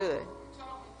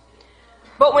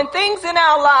But when things in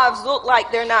our lives look like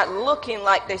they're not looking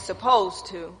like they're supposed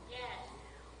to,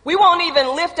 we won't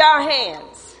even lift our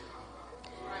hands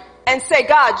and say,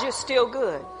 God, you're still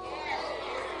good.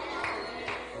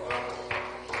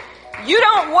 You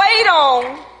don't wait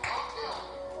on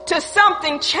to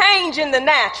something change in the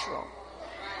natural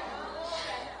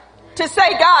to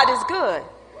say God is good.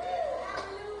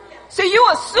 See,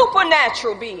 you're a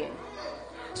supernatural being.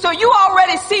 So you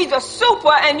already see the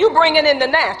super and you bring it in the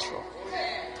natural.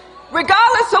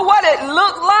 Regardless of what it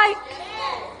looked like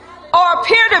or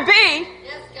appear to be,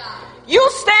 you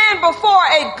stand before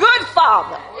a good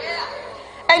Father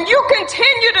and you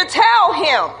continue to tell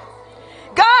him,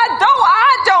 God, though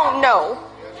I don't know,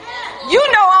 you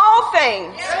know all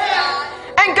things.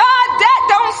 And God, that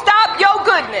don't stop your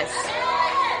goodness.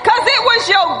 Because it was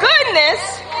your goodness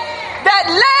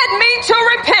that led me to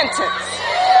repentance.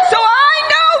 So I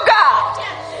know,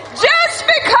 God, just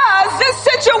because this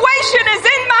situation is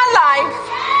in my life,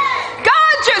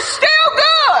 God, you're still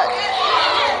good.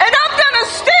 And I'm going to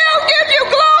still give you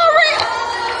glory.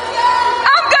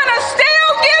 I'm going to still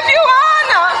give you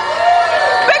honor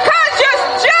because you're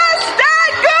just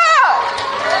that good.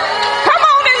 Come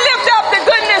on and lift up the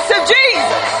goodness of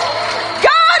Jesus.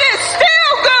 God is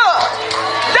still good.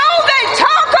 Though they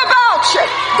talk about you,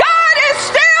 God is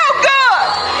still good.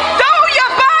 Though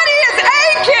your body is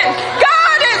aching,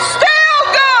 God is still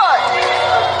good.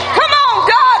 Come on,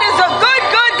 God is a good,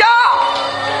 good God.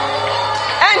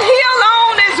 And he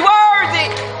alone is worthy.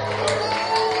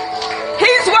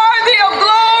 He's worthy of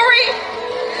glory.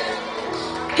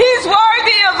 He's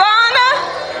worthy of honor.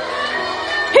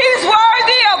 He's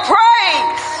worthy of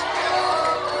praise.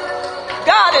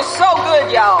 God is so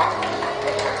good, y'all.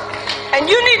 And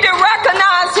you need to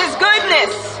recognize his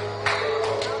goodness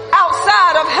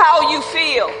outside of how you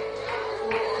feel.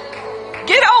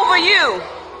 Get over you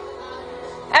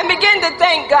and begin to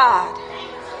thank God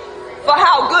for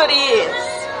how good he is.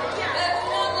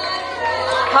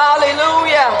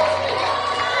 Hallelujah.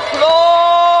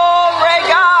 Glory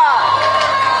God.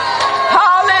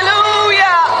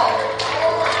 Hallelujah.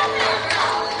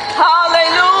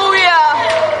 Hallelujah.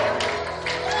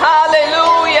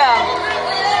 Hallelujah.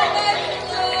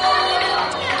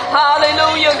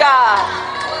 Hallelujah, God.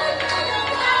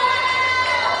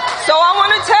 So I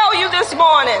want to tell you this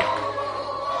morning,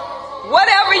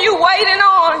 whatever you waiting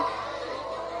on,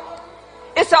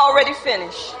 it's already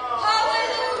finished.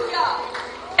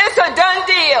 It's a done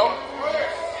deal.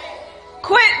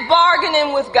 Quit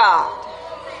bargaining with God.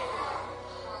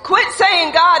 Quit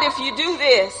saying, God, if you do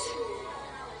this,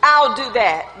 I'll do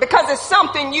that, because it's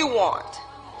something you want.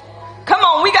 Come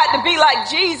on, we got to be like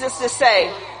Jesus to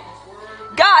say,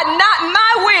 God, not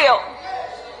my will,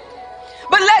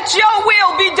 but let your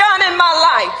will be done in my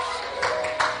life.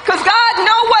 Because God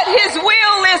knows what his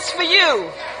will is for you.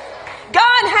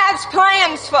 God has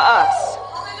plans for us.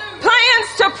 Plans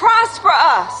to prosper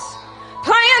us.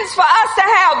 Plans for us to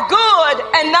have good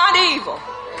and not evil.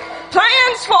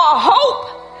 Plans for a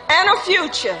hope and a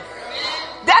future.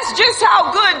 That's just how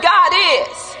good God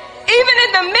is. Even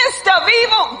in the midst of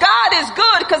evil, God is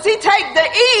good because he takes the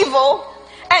evil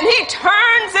and he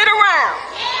turns it around.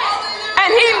 And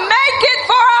he make it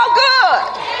for our good.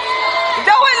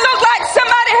 Though it look like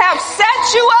somebody have set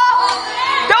you up,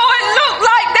 though it look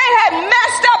like they had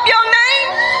messed up your name,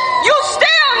 you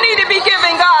still need to be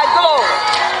giving God glory.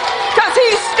 Because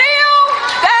he's still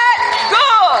that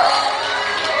good.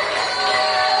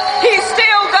 He's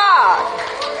still God.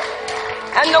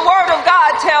 And the word of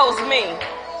God tells me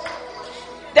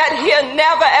that he'll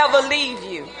never ever leave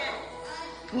you,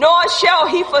 nor shall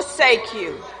he forsake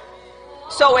you.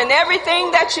 So in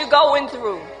everything that you're going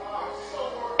through,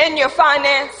 in your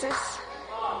finances,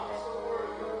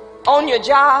 on your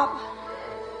job,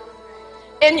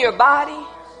 in your body,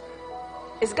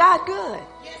 is God good?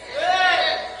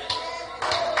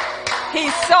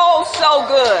 He's so, so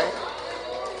good.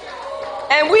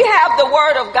 And we have the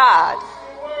word of God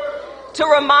to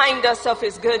remind us of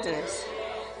his goodness.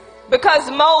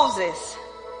 Because Moses,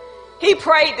 he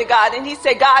prayed to God and he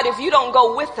said, God, if you don't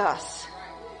go with us,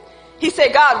 he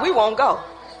said, God, we won't go.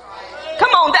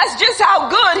 Come on, that's just how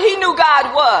good he knew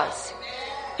God was.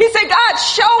 He said, God,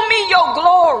 show me your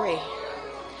glory.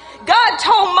 God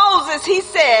told Moses, he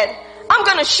said, I'm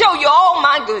going to show you all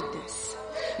my goodness.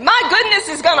 My goodness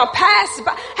is going to pass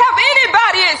by. Have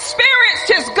anybody experienced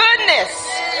his goodness?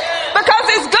 Because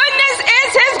his goodness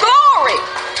is his glory.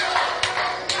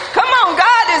 Come on,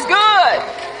 God is good.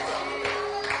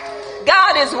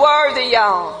 God is worthy,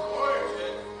 y'all.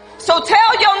 So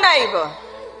tell your neighbor,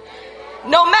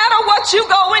 no matter what you're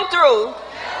going through,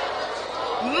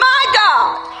 my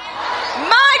God,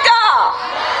 my God,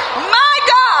 my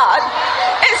God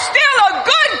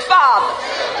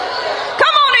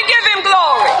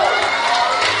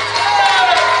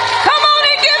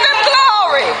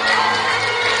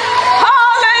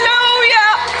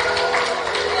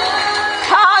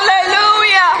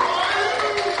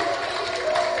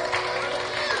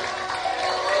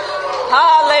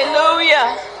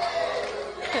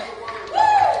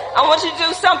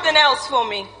else for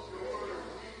me.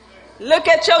 Look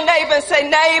at your neighbor and say,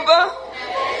 neighbor,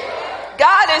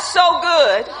 God is so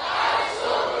good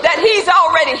that he's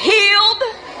already healed,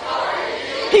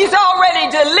 he's already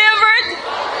delivered,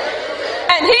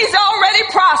 and he's already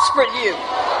prospered you.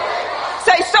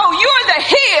 Say, so you're the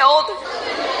healed,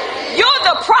 you're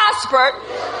the prospered,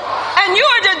 and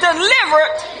you're the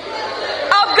delivered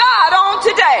of God on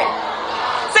today.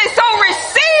 Say, so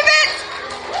receive it.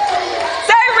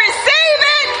 Say, receive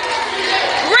it.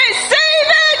 Receive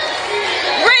it.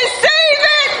 Receive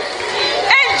it.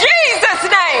 In Jesus'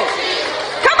 name.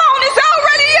 Come on, it's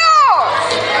already yours.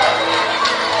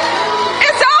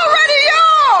 It's already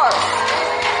yours.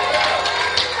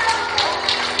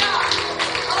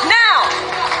 Now,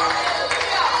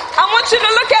 I want you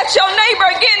to look at your neighbor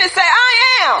again and say, I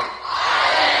am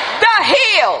the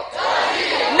healed.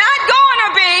 Not gonna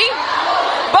be,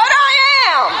 but I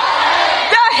am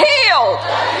the healed.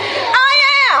 I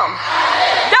am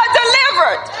the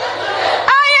delivered.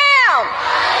 I am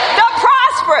the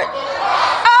prospered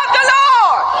of the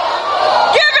Lord.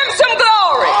 Give him some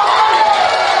glory.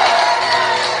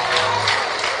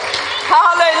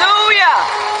 Hallelujah.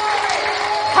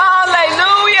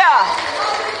 Hallelujah.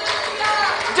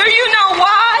 Do you know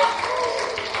why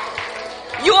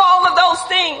you all of those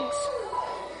things?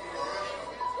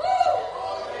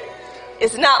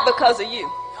 It's not because of you.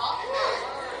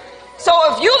 So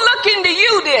if you look into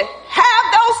you to have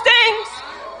those things,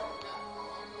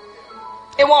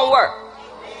 it won't work.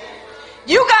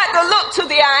 You got to look to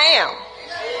the I am,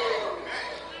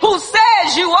 who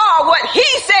says you are what he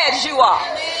says you are.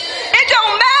 It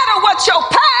don't matter what your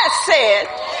past said.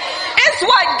 It's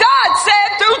what God said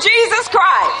through Jesus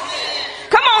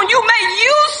Christ. Come on, you may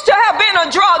used to have been a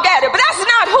drug addict, but that's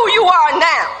not who you are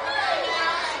now.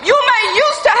 You may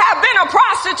used to have been a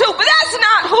prostitute, but that's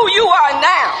not who you are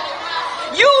now.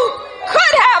 You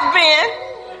could have been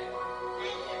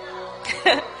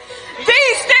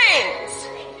these things,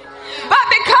 but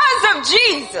because of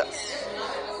Jesus,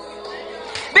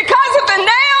 because of the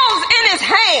nails in his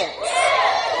hands,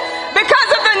 because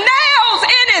of the nails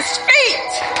in his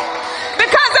feet,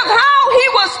 because of how he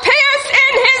was pierced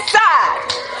in his side,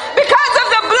 because of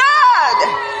the blood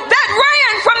that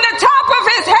ran from the top of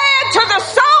his head to the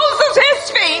soles of his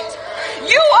feet,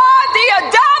 you are the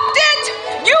adopted,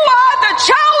 you are the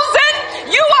chosen,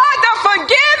 you are the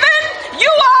forgiven, you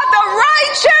are the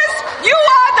righteous, you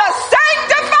are the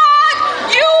sanctified,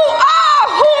 you are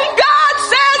whom God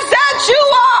says that you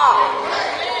are.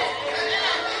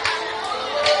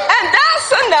 And that's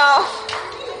enough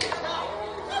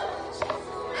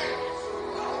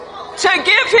to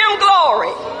give him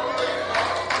glory.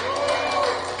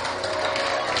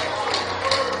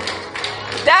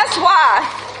 That's why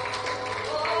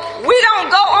we don't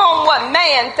go on what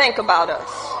man think about us.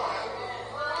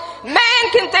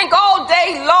 Man can think all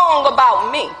day long about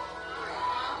me,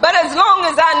 but as long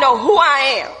as I know who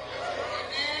I am,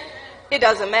 it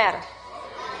doesn't matter.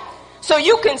 So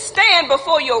you can stand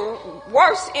before your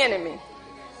worst enemy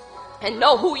and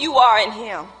know who you are in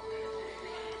him,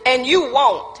 and you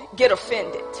won't get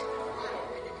offended,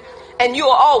 and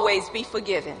you'll always be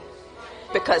forgiven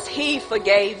because he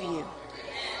forgave you.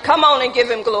 Come on and give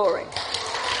him glory.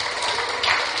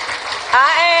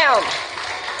 I am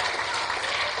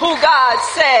who God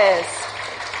says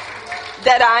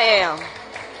that I am,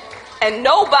 and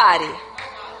nobody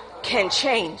can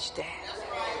change that.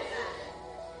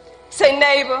 Say,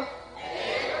 neighbor,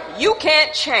 you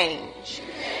can't change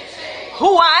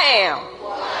who I am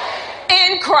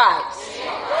in Christ.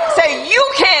 Say,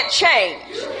 you can't change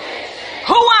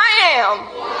who I am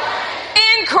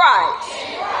in Christ.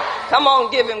 Come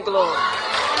on, give him glory.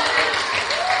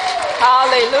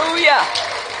 Hallelujah.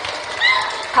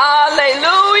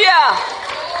 Hallelujah.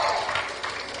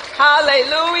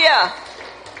 Hallelujah.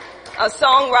 A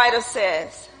songwriter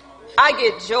says, I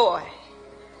get joy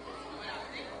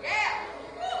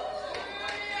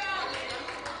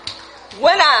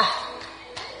when I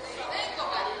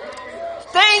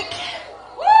think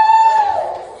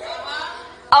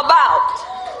about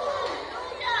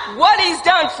what he's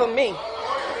done for me.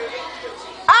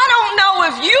 I don't know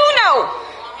if you know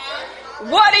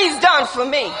what he's done for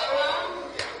me,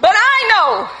 but I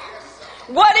know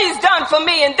what he's done for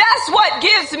me, and that's what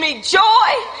gives me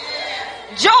joy.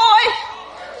 Joy,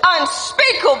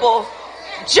 unspeakable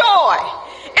joy.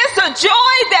 It's a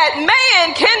joy that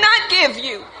man cannot give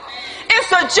you.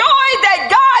 It's a joy that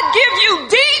God gives you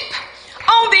deep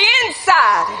on the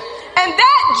inside, and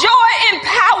that joy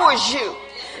empowers you.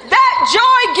 That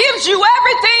joy gives you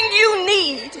everything you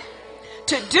need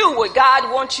to do what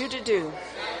God wants you to do.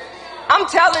 I'm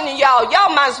telling you,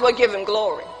 y'all might as well give him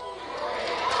glory.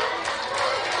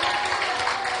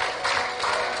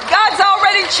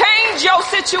 already changed your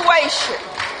situation.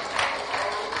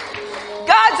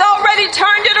 God's already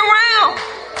turned it around.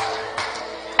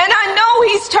 And I know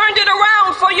he's turned it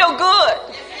around for your good.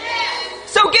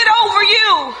 So get over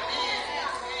you.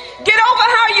 Get over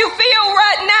how you feel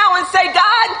right now and say,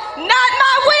 God, not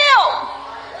my will,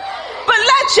 but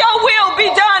let your will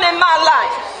be done in my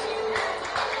life.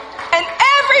 And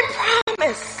every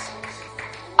promise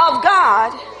of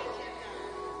God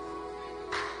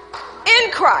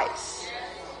in Christ,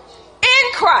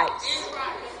 in Christ,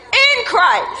 in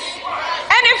Christ.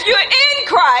 And if you're in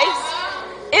Christ,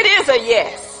 it is a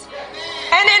yes.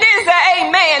 And it is an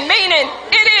amen, meaning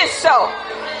it is so.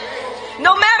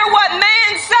 No matter what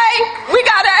man say, we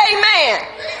got an amen.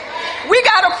 We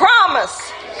got a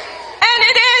promise. And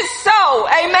it is so,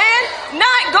 amen.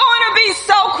 Not going to be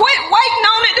so. Quit waiting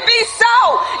on it to be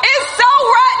so. It's so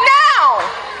right now.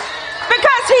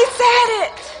 Because he said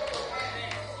it.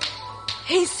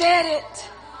 He said it.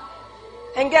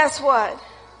 And guess what?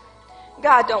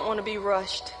 God don't want to be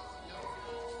rushed.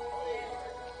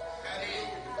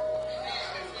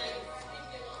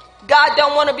 God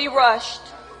don't want to be rushed.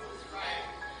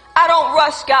 I don't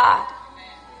rush God.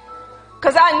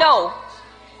 Because I know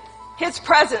his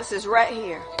presence is right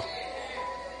here.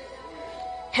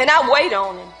 And I wait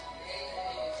on him.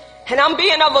 And I'm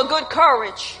being of a good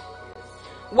courage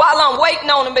while I'm waiting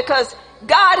on him, because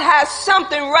God has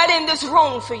something right in this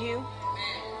room for you.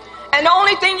 And the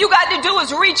only thing you got to do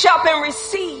is reach up and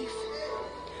receive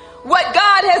what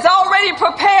God has already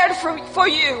prepared for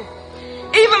you.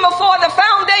 Even before the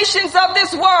foundations of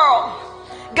this world,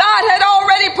 God had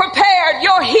already prepared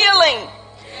your healing.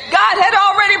 God had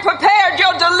already prepared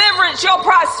your deliverance, your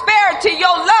prosperity,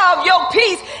 your love, your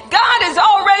peace. God has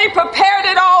already prepared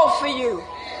it all for you.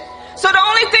 So the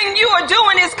only thing you are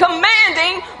doing is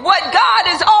commanding what God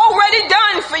has already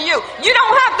done for you. You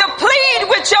don't have to plead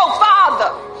with your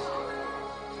Father.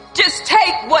 Just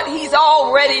take what he's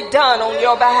already done on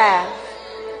your behalf.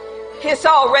 It's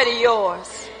already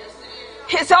yours.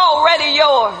 It's already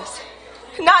yours.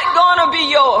 Not gonna be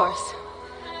yours.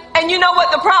 And you know what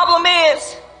the problem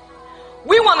is?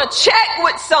 We want to check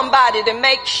with somebody to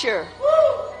make sure.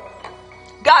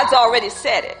 God's already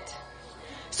said it.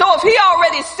 So if he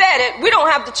already said it, we don't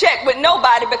have to check with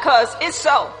nobody, because it's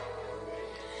so.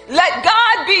 Let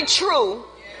God be true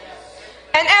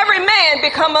and every man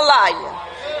become a liar.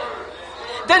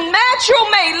 The natural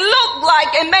may look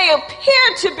like and may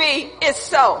appear to be is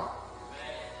so.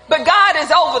 But God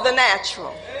is over the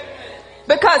natural,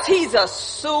 because he's a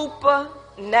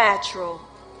supernatural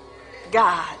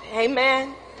God.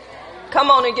 Amen.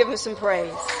 Come on and give him some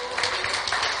praise.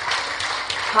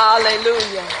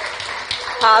 Hallelujah.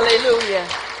 Hallelujah.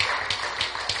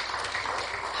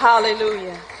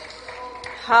 Hallelujah.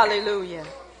 Hallelujah.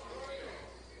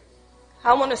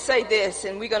 I want to say this,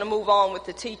 and we're going to move on with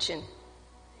the teaching.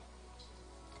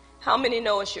 How many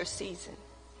know it's your season?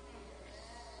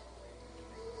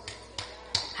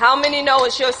 How many know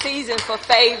it's your season for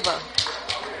favor?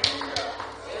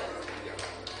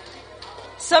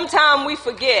 Sometimes we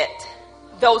forget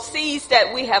those seeds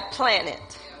that we have planted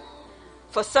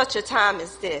for such a time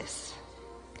as this.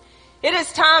 It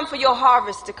is time for your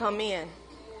harvest to come in.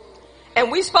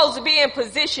 And we're supposed to be in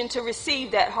position to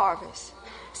receive that harvest.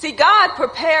 See, God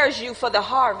prepares you for the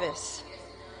harvest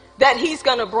that he's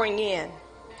going to bring in.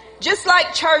 Just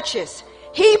like churches,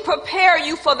 he prepares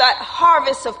you for that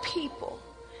harvest of people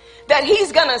that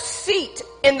he's going to seat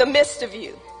in the midst of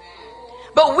you.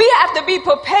 But we have to be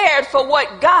prepared for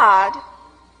what God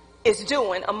is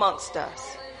doing amongst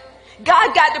us.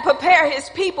 God got to prepare his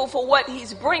people for what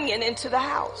he's bringing into the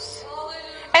house.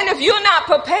 And if you're not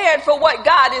prepared for what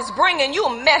God is bringing,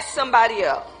 you'll mess somebody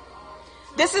up.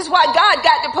 This is why God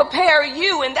got to prepare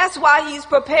you, and that's why he's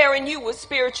preparing you with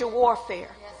spiritual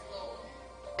warfare.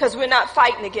 Because we're not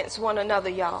fighting against one another,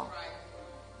 y'all.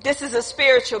 This is a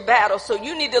spiritual battle, so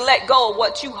you need to let go of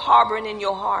what you harboring in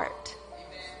your heart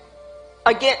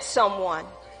against someone,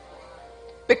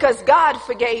 because God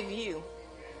forgave you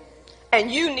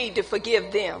and you need to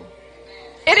forgive them.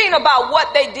 It ain't about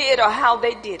what they did or how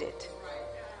they did it.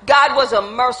 God was a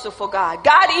merciful God.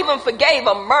 God even forgave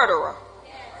a murderer.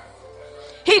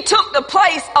 He took the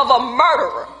place of a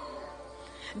murderer.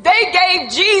 They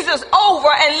gave Jesus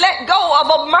over and let go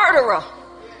of a murderer.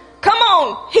 Come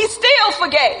on, he still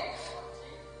forgave.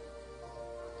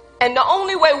 And the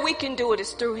only way we can do it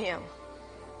is through him,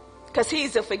 because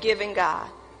he's a forgiving God.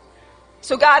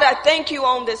 So God, I thank you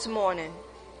on this morning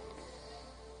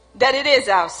that it is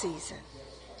our season.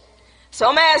 So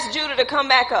I'm going to ask Judah to come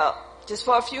back up just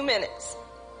for a few minutes.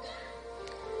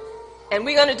 And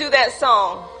we're going to do that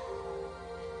song.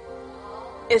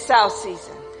 It's our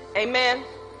season. Amen.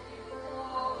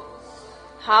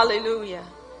 Hallelujah.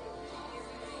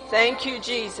 Thank you,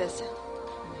 Jesus.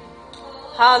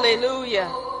 Hallelujah.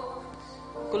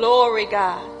 Glory,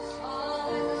 God.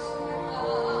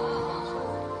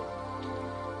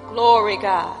 Glory,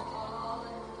 God.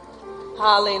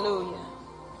 Hallelujah.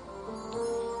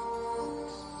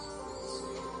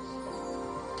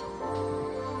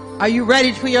 Are you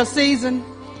ready for your season?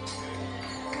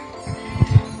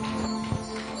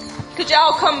 Could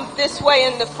y'all come this way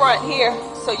in the front here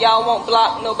so y'all won't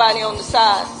block nobody on the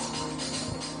sides?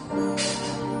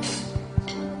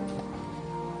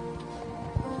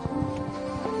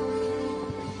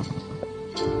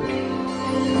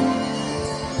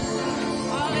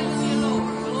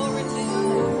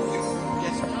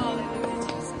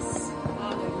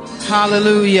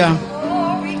 Hallelujah.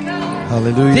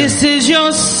 Hallelujah. This is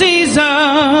your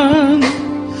season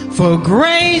for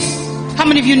grace. How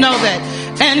many of you know that?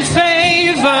 And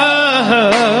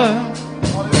favor.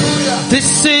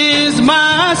 This is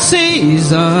my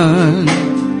season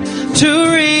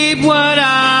to reap what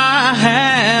I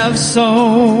have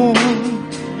sown.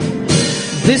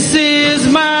 This is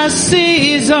my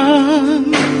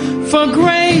season for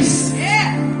grace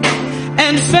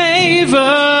and favor.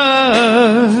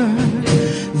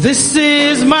 This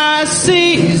is my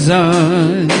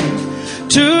season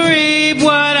to reap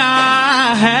what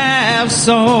I have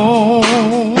sown.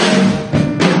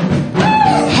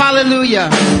 Hallelujah.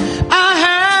 I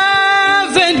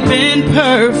haven't been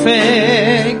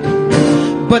perfect,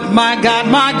 but my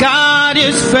God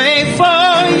is faithful.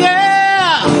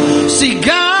 Yeah. See,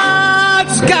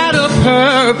 God's got a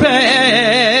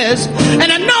purpose,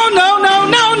 and I know,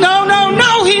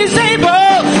 He's able.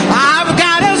 I've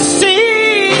got a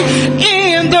seed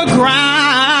in the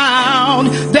ground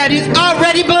that is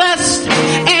already blessed,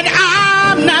 and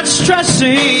I'm not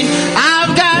stressing.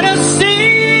 I've got a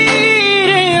seed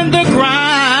in the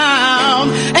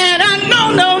ground, and I know.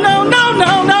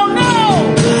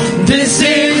 This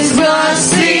is the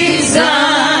season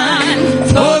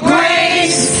for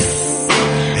grace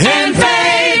and favor.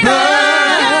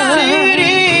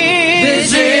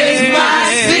 This is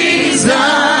my season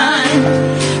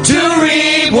to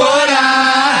reap what I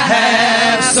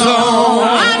have sown.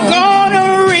 I'm gonna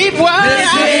reap what I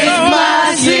sown. This is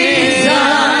my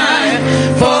season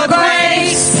for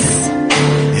grace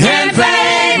and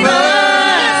favor.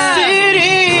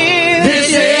 This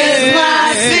is my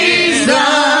season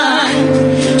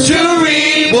to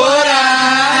reap what I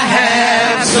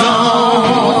have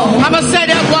sown. I'm gonna say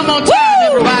that one more time,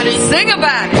 everybody. Sing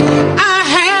about it. I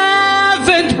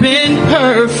haven't been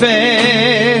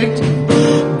perfect,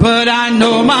 but I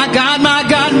know my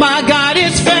God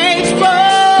is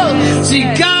faithful. See,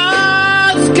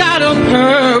 God's got a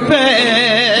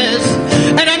purpose,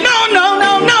 and I know,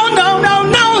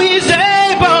 He's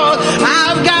able.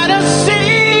 I've got a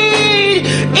seed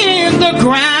in the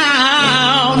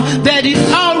ground that is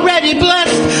already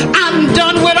blessed. I'm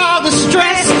done with all the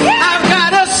stress. I've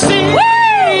got a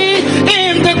seed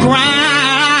in the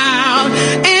ground,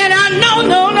 and I know.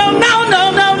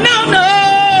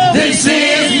 This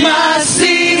is my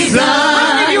season.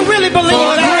 You really believe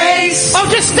for that? Grace. Oh,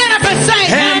 just stand up and say,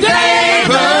 and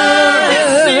favor.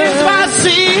 This is my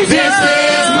season. This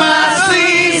is my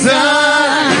season.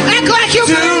 Act like you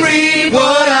to reap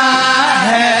what I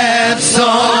have sown.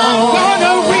 I'm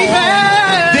gonna reap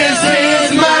it. This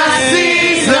is my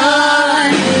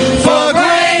season for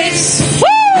grace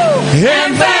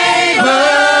and favor.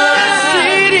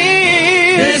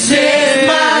 This is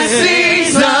my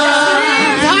season.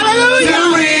 Hallelujah. To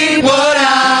reap what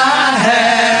I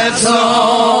have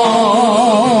sown.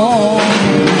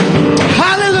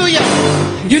 Hallelujah.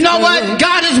 You know what?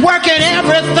 God is working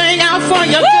everything out for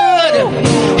your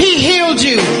good. He healed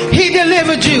you. He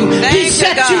delivered you. He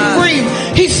set you free.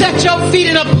 He set your feet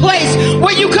in a place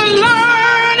where you can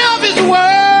learn of His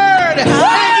word. And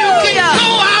you can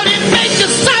go out and make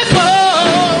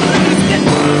disciples.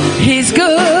 He's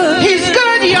good. He's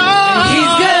good, y'all.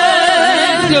 He's good.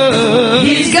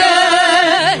 He's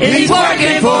good. He's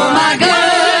working for my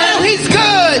good. He's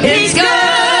good. He's good.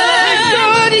 He's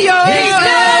good, y'all. He's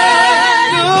good.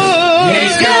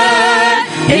 He's good.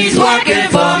 He's working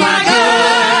for my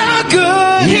good.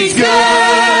 Good. He's good.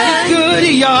 Good,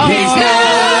 y'all. He's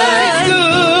good.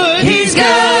 Good. He's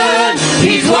good.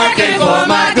 He's working for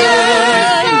my good.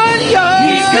 Good, y'all.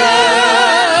 He's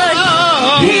good.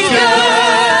 He's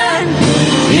good.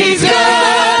 He's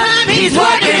good. He's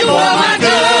working for my good.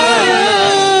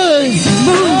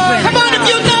 Come on, if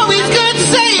you know He's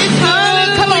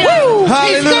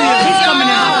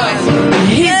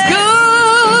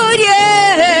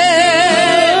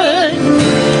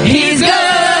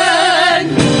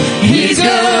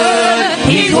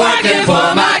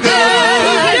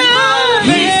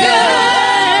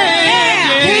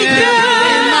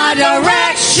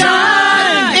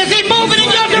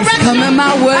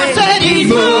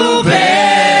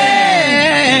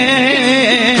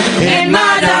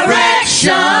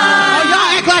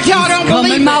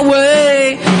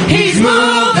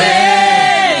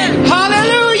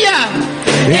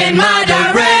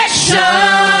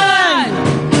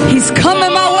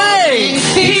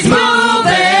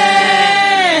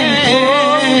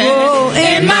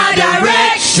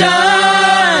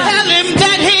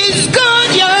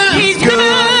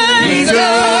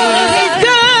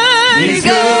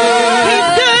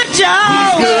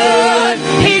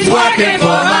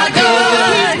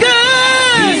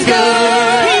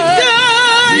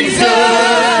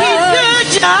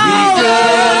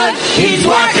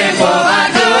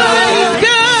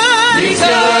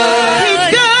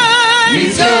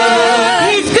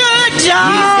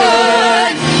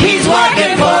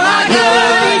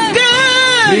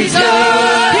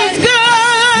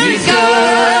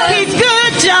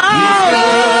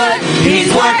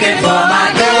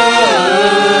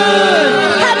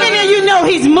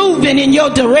moving in your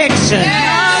direction.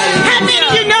 How many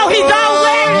of you know he's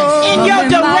always in your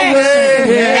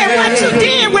direction? And what you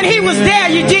did when he was there,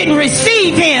 you didn't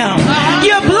receive him.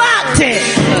 You blocked it.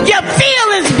 Your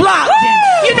feelings blocked him.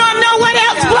 You don't know what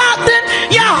else blocked him?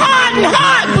 Your hardened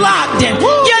heart blocked him.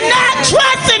 You're not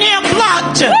trusting him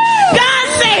blocked you. God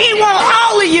said he wants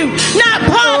all of you, not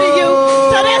part of you.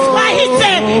 So that's why he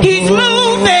said he's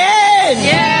moving.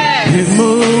 He's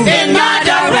moving In my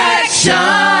direction.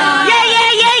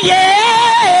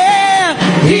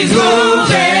 He's moving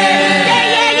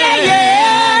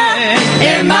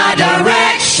In my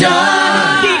direction.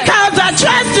 Because I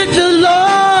trusted the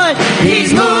Lord.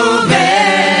 He's moving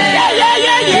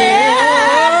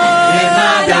In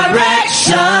my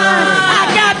direction. I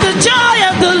got the joy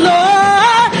of the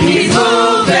Lord. He's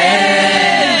moving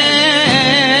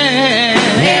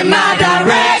In my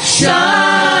direction.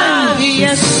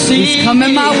 Yes, he's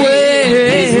coming my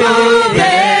way. He's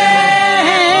moving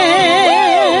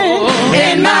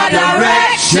In my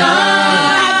direction. I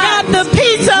got the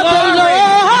peace of the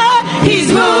Lord. He's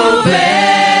moving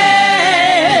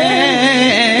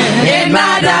In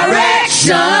my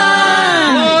direction.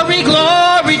 Glory,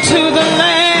 glory to the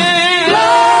Lamb.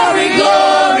 Glory,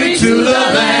 glory to the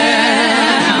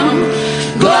Lamb.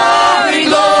 Glory,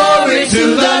 glory to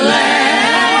the Lamb.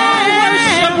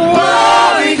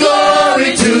 Glory,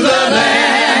 glory to the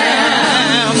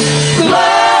Lamb.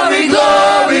 Glory,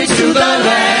 glory to the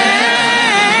Lamb.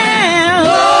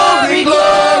 Glory,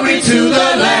 glory to the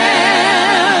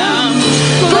Lamb.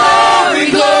 Glory,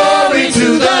 glory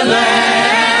to the Lamb.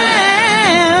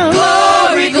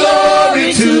 Glory, glory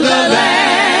to the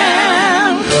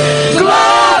Lamb.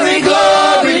 Glory,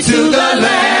 glory to the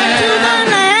Lamb.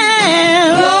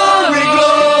 Glory,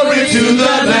 glory to the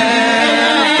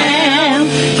Lamb.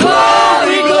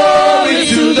 Glory, glory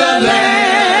to the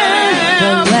Lamb.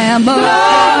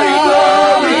 Glory,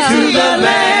 glory to the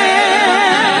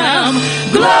Lamb.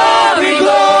 Glory,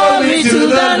 glory to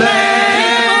the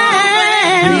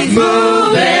Lamb. He's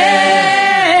moving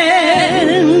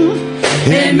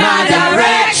in my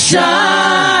direction.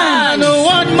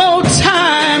 One more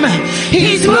time.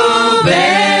 He's moving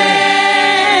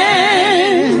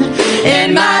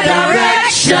in my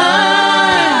direction.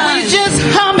 We just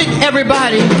hum it,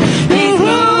 everybody. He's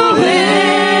moving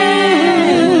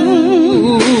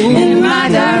in my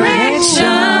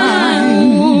direction.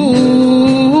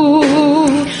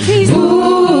 He's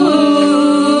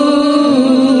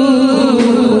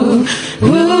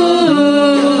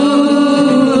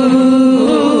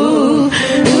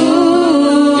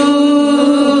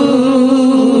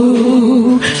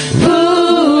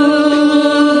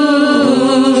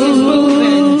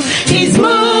He's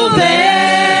moving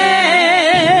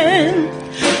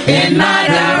in my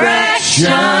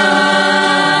direction.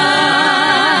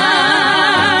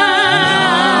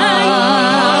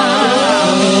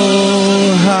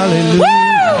 Oh,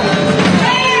 hallelujah.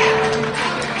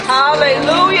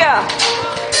 Hallelujah.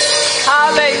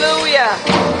 Hallelujah.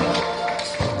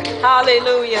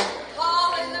 Hallelujah.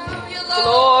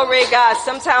 Glory God.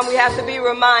 Sometimes we have to be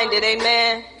reminded.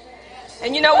 Amen.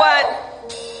 And you know what?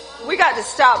 We got to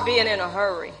stop being in a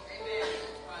hurry.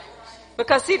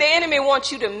 Because see, the enemy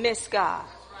wants you to miss God.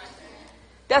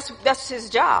 That's his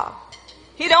job.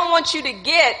 He don't want you to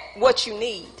get what you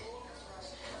need.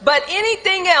 But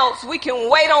anything else, we can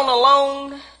wait on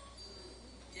alone.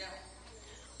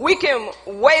 We can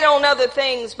wait on other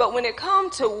things, but when it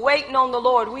comes to waiting on the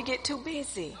Lord, we get too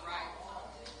busy.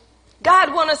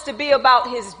 God wants us to be about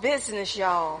his business,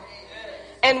 y'all.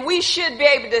 And we should be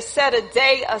able to set a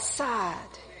day aside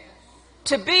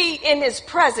to be in his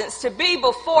presence, to be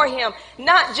before him,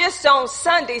 not just on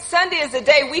Sunday. Sunday is the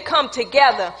day we come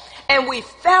together and we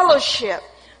fellowship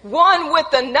one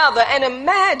with another. And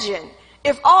imagine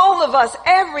if all of us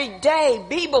every day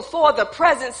be before the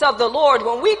presence of the Lord.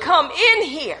 When we come in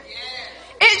here,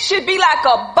 it should be like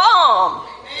a bomb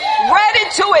ready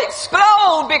to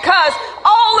explode, because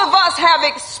all of us have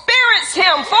experienced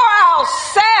him for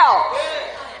ourselves.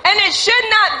 And it should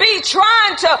not be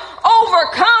trying to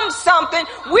overcome something.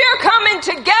 We're coming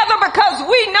together because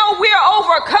we know we're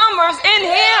overcomers in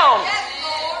him.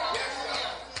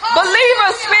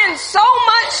 Believers spend so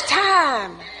much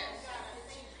time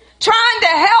trying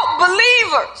to help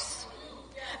believers,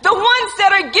 the ones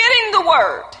that are getting the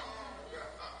word.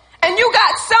 And you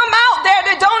got some out there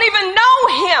that don't even know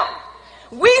him.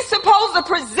 We supposed to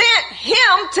present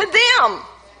him to them,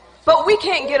 but we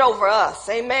can't get over us.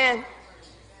 Amen.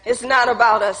 It's not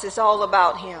about us. It's all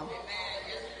about him.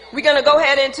 We're going to go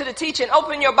ahead into the teaching.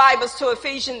 Open your Bibles to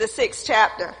Ephesians, the 6th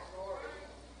chapter.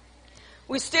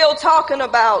 We're still talking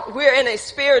about we're in a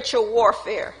spiritual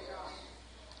warfare.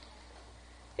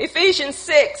 Ephesians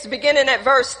 6, beginning at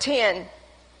verse 10,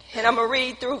 and I'm going to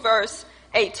read through verse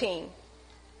 18.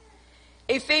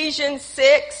 Ephesians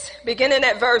 6, beginning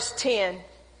at verse 10.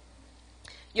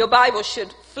 Your Bible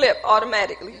should flip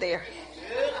automatically there.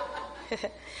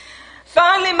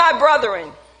 Finally, my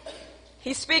brethren,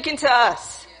 he's speaking to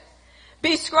us.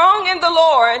 Be strong in the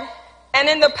Lord and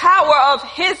in the power of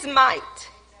his might.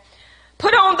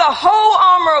 Put on the whole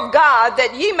armor of God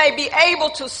that ye may be able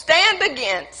to stand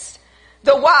against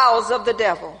the wiles of the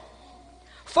devil.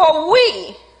 For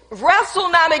we wrestle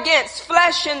not against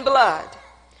flesh and blood,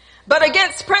 but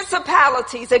against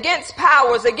principalities, against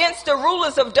powers, against the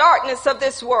rulers of darkness of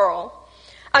this world,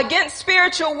 against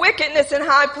spiritual wickedness in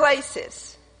high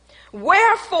places.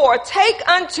 Wherefore take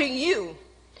unto you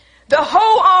the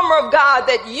whole armor of God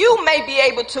that you may be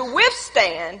able to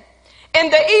withstand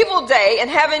in the evil day, and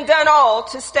having done all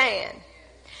to stand.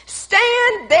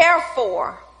 Stand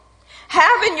therefore,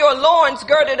 having your loins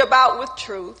girded about with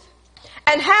truth,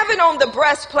 and having on the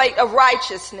breastplate of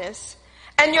righteousness,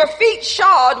 and your feet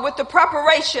shod with the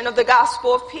preparation of the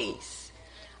gospel of peace.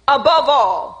 Above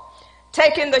all,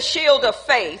 taking the shield of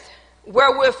faith,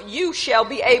 wherewith you shall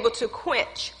be able to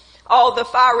quench all the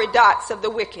fiery darts of the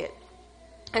wicked.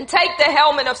 And take the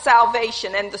helmet of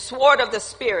salvation and the sword of the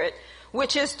Spirit,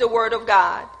 which is the word of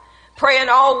God, praying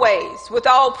always with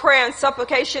all prayer and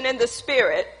supplication in the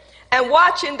Spirit, and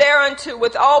watching thereunto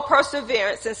with all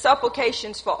perseverance and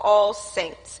supplications for all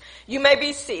saints. You may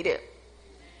be seated.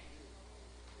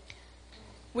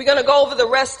 We're going to go over the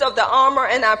rest of the armor,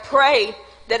 and I pray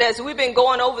that as we've been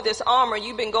going over this armor,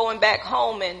 you've been going back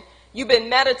home and you've been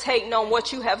meditating on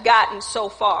what you have gotten so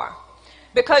far.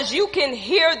 Because you can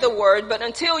hear the word, but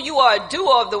until you are a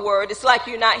doer of the word, it's like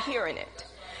you're not hearing it.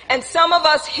 And some of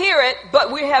us hear it,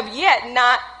 but we have yet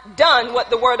not done what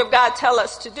the word of God tells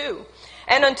us to do.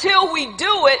 And until we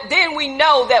do it, then we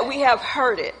know that we have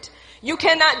heard it. You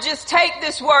cannot just take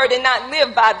this word and not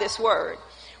live by this word.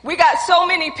 We got so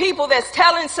many people that's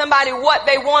telling somebody what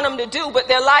they want them to do, but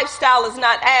their lifestyle is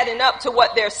not adding up to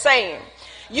what they're saying.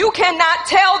 You cannot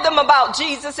tell them about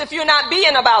Jesus if you're not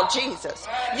being about Jesus.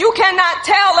 You cannot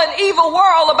tell an evil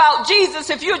world about Jesus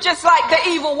if you're just like the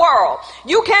evil world.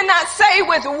 You cannot say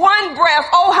with one breath,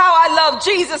 oh, how I love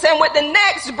Jesus, and with the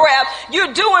next breath,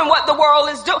 you're doing what the world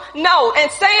is doing. No, and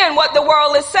saying what the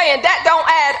world is saying, that don't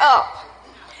add up.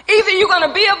 Either you're going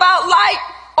to be about light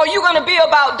or you're going to be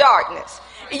about darkness.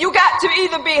 You got to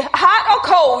either be hot or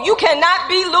cold. You cannot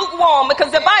be lukewarm,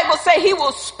 because the Bible says he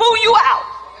will spew you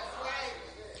out.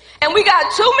 And we got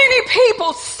too many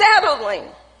people settling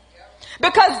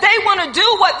because they want to do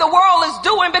what the world is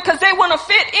doing because they want to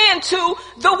fit into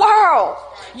the world.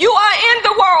 You are in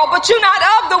the world, but you're not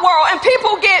of the world. And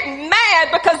people get mad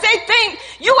because they think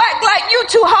you act like you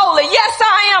too holy. Yes,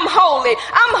 I am holy.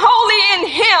 I'm holy in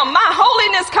him. My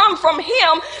holiness comes from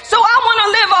him. So I want to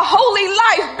live a holy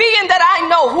life, being that I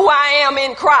know who I am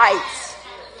in Christ.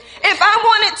 If I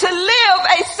wanted to live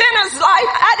a sinner's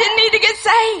life, I didn't need to get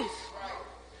saved.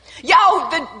 Y'all,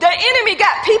 the enemy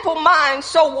got people's minds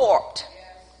so warped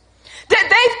that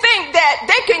they think that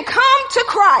they can come to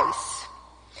Christ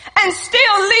and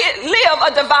still live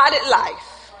a divided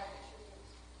life.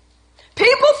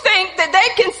 People think that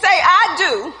they can say I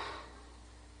do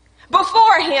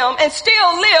before him and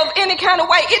still live any kind of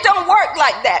way. It don't work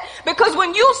like that, because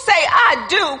when you say I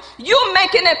do, you're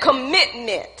making a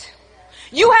commitment.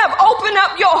 You have opened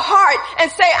up your heart and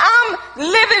say, I'm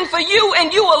living for you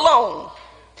and you alone.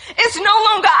 It's no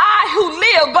longer I who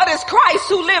live, but it's Christ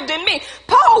who lived in me.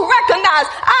 Paul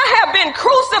recognized I have been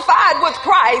crucified with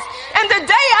Christ, and the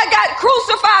day I got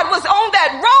crucified was on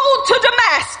that road to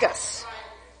Damascus.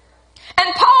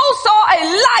 And Paul saw a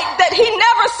light that he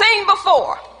never seen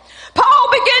before. Paul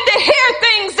began to hear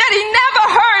things that he never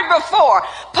heard before.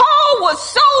 Paul was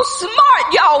so smart,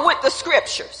 y'all, with the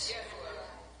scriptures.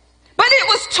 But it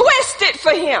was twisted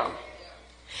for him.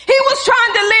 He was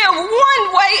trying to live one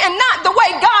way and not the way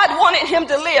God wanted him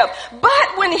to live. But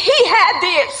when he had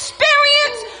the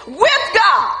experience with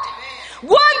God,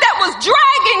 one that was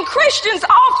dragging Christians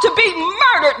off to be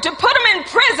murdered, to put them in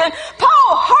prison,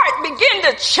 Paul's heart began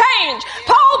to change.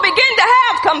 Paul began to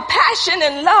have compassion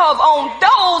and love on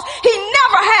those he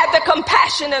never had the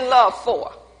compassion and love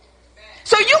for.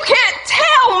 So you can't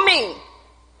tell me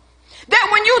that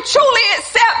when you truly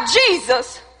accept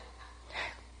Jesus,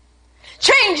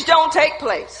 change don't take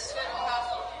place.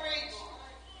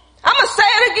 I'm going to say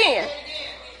it again.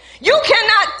 You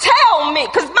cannot tell me,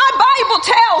 because my Bible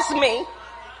tells me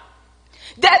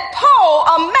that Paul,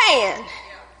 a man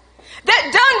that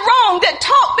done wrong, that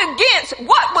talked against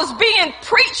what was being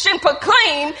preached and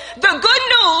proclaimed, the good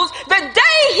news, the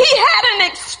day he had an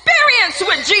experience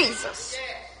with Jesus,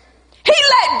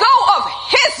 let go of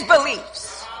his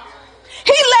beliefs.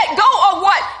 He let go of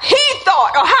what he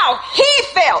thought or how he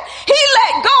felt. He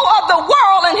let go of the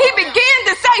world and he began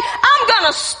to say, I'm going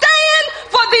to stand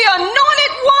for the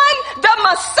anointed one, the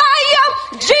Messiah,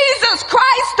 Jesus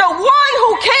Christ, the one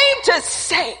who came to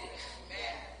save.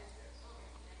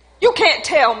 You can't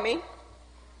tell me.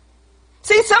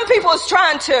 See, some people is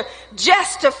trying to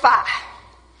justify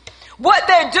what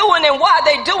they're doing and why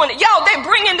they're doing it. Y'all, they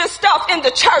bringing this stuff into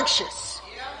churches.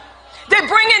 They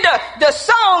bring in the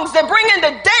songs, they bring in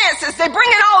the dances, they bring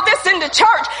in all this into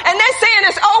church, and they're saying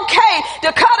it's okay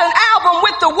to cut an album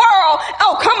with the world.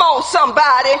 Oh, come on,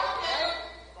 somebody.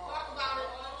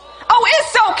 Oh,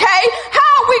 it's okay.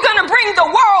 How are we going to bring the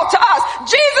world to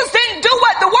us? Jesus didn't do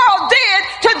what the world did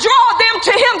to draw them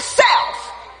to himself.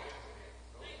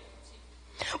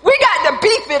 We got to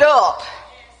beef it up.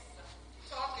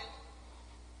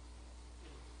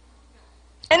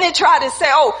 And they try to say,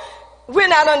 oh, we're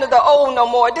not under the old no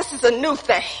more. This is a new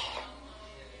thing.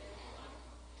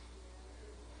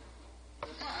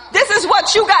 This is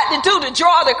what you got to do to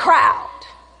draw the crowd.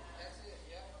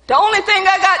 The only thing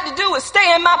I got to do is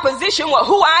stay in my position with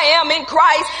who I am in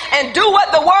Christ and do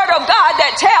what the word of God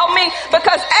that tell me,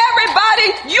 because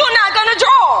everybody, you're not going to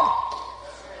draw.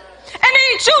 And it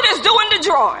ain't you that's doing the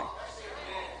drawing.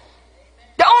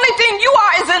 The only thing you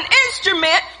are is an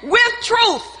instrument with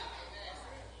truth.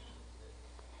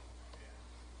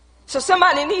 So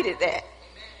somebody needed that.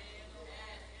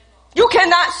 You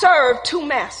cannot serve two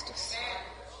masters.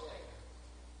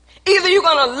 Either you're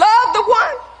going to love the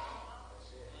one,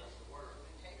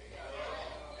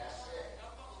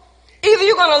 either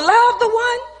you're going to love the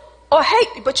one or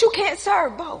hate, but you can't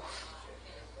serve both.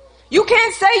 You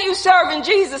can't say you serving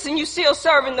Jesus and you still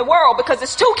serving the world, because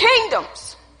it's two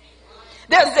kingdoms.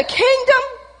 There's the kingdom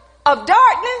of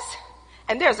darkness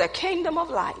and there's a kingdom of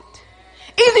light.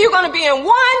 Either you're going to be in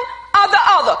one or the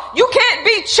other. You can't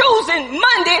be choosing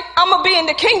Monday, I'm going to be in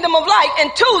the kingdom of light,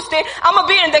 and Tuesday, I'm going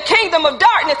to be in the kingdom of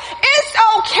darkness. It's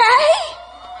okay.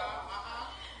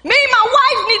 Me and my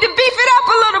wife need to beef it up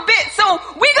a little bit, so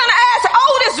we're going to ask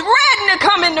Otis Redden to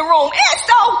come in the room. It's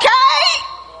okay.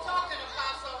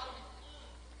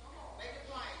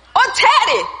 Or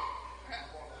Teddy.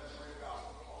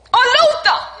 Or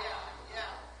Luther.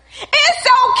 It's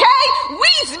okay.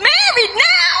 We's married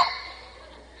now.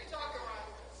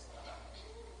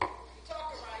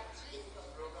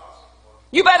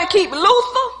 You better keep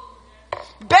Luther,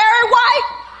 Barry White,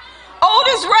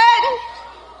 Otis Redden,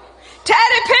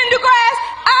 Teddy Pendergrass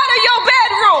out of your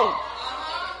bedroom.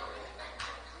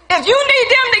 If you need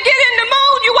them to get in the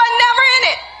mood, you were never in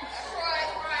it.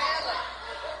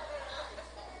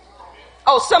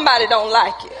 Oh, somebody don't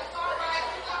like it.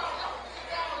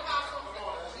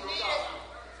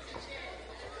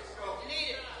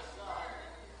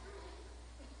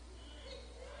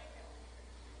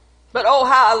 But oh,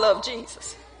 how I love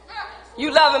Jesus.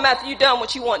 You love him after you done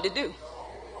what you want to do.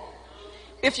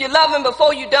 If you love him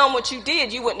before you done what you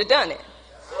did, you wouldn't have done it.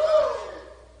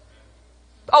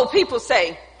 Oh, people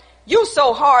say, you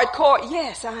so hardcore.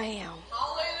 Yes, I am.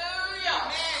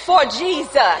 Hallelujah. For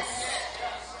Jesus.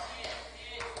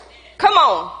 Come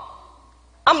on.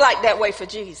 I'm like that way for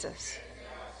Jesus.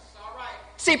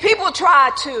 See, people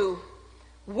try to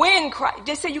win Christ.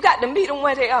 They say you got to meet them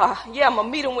where they are. Yeah, I'm going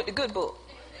to meet them with the good book.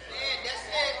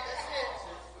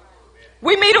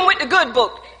 We meet them with the good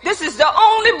book. This is the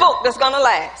only book that's going to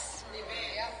last.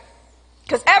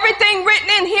 Because everything written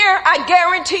in here, I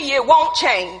guarantee you it won't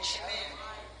change.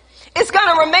 It's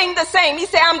going to remain the same. He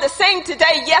said, I'm the same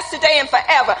today, yesterday, and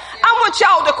forever. I want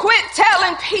y'all to quit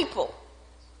telling people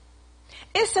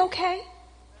it's okay.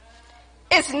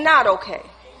 It's not okay.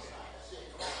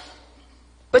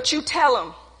 But you tell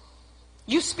them.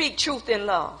 You speak truth in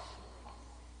love.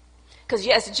 Because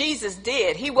yes, Jesus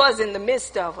did. He was in the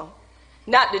midst of them.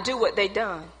 Not to do what they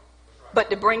done, but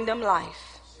to bring them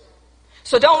life.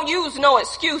 So don't use no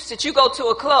excuse that you go to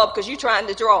a club because you're trying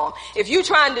to draw them. If you're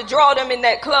trying to draw them in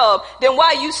that club, then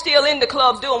why are you still in the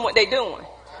club doing what they're doing?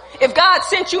 If God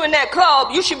sent you in that club,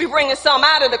 you should be bringing some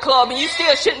out of the club, and you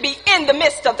still shouldn't be in the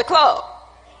midst of the club.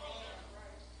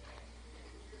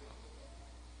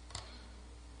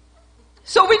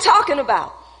 So we're talking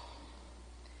about,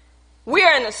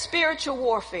 we're in a spiritual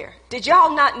warfare. Did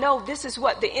y'all not know this is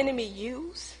what the enemy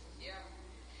uses?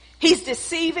 He's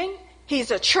deceiving. He's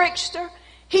a trickster.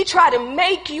 He tried to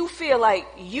make you feel like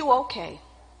you okay.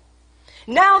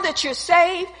 Now that you're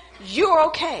saved, you're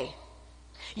okay.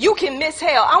 You can miss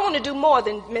hell. I want to do more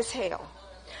than miss hell.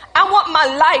 I want my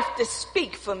life to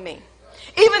speak for me.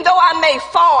 Even though I may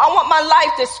fall, I want my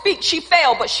life to speak. She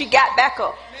fell, but she got back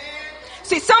up.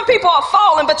 See, some people are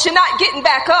falling, but you're not getting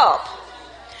back up.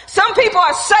 Some people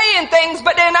are saying things,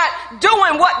 but they're not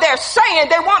doing what they're saying.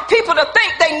 They want people to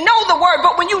think they know the word,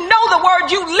 but when you know the word,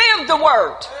 you live the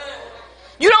word.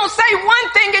 You don't say one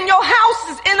thing and your house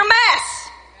is in a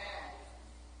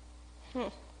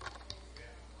mess.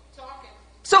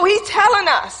 So he's telling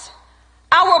us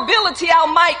our ability, our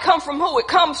might come from who? It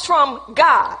comes from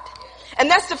God.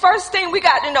 And that's the first thing we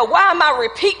got to know. Why am I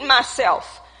repeating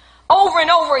myself over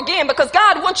and over again? Because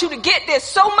God wants you to get this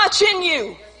so much in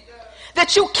you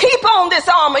that you keep on this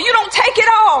armor. You don't take it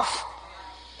off.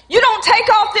 You don't take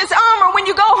off this armor when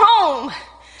you go home.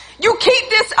 You keep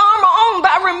this armor on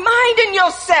by reminding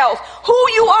yourself who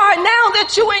you are now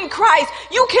that you're in Christ.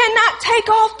 You cannot take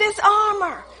off this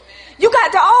armor. You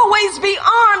got to always be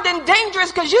armed and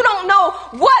dangerous because you don't know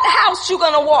what house you're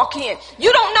going to walk in. You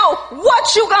don't know what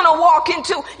you're going to walk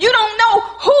into. You don't know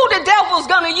who the devil's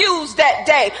going to use that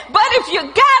day. But if you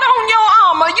got on your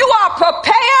armor, you are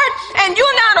prepared and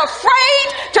you're not afraid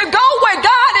to go where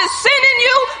God is sending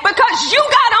you because you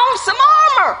got on some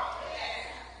armor.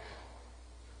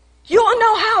 You'll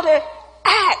know how to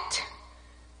act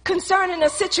concerning a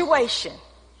situation.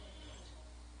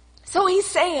 So he's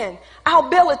saying our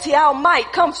ability, our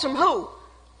might comes from who?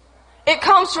 It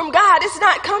comes from God. It's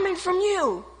not coming from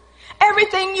you.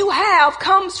 Everything you have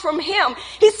comes from him.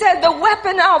 He said the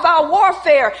weapon of our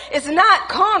warfare is not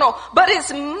carnal, but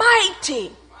it's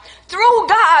mighty through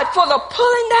God for the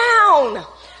pulling down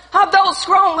of those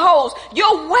strongholds.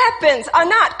 Your weapons are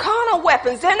not carnal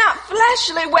weapons. They're not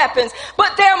fleshly weapons,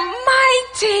 but they're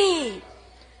mighty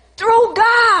through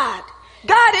God.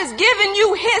 God is giving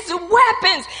you his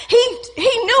weapons. He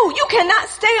knew you cannot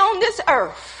stay on this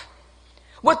earth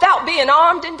without being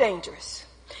armed and dangerous.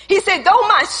 He said, though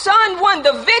my son won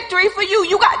the victory for you,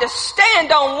 you got to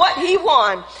stand on what he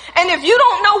won. And if you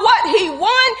don't know what he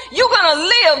won, you're going to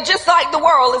live just like the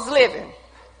world is living.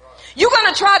 You're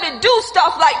going to try to do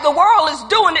stuff like the world is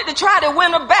doing it to try to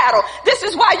win a battle. This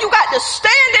is why you got to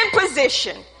stand in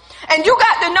position. And you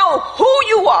got to know who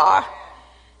you are.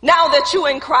 Now that you're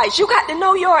in Christ, you got to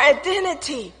know your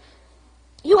identity.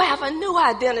 You have a new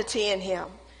identity in him.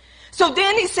 So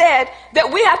then he said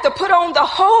that we have to put on the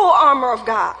whole armor of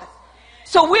God.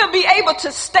 So we'll be able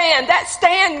to stand. That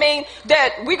stand means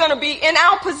that we're going to be in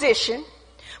our position.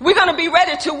 We're going to be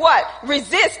ready to what?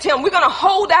 Resist him. We're going to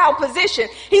hold our position.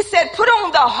 He said, put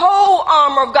on the whole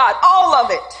armor of God, all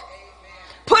of it.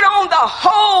 Put on the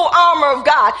whole armor of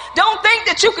God. Don't think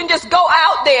that you can just go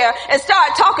out there and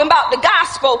start talking about the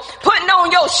gospel, putting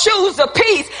on your shoes of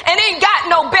peace and ain't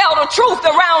got no belt of truth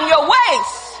around your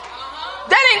waist.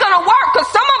 That ain't gonna work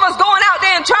because some of us going out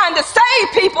there and trying to save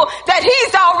people that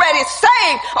he's already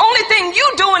saved. Only thing you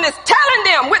doing is telling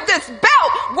them with this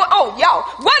belt, what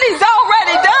he's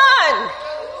already done.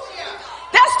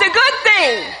 That's the good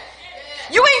thing.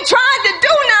 You ain't trying to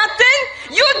do nothing.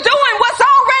 You're doing what's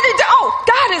already done. Oh,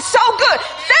 God is so good.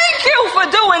 Thank you for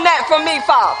doing that for me,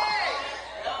 Father.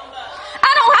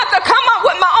 I don't have to come up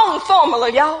with my own formula,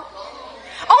 y'all.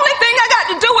 Only thing I got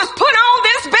to do is put on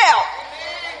this belt.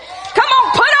 Come on,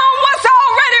 put on what's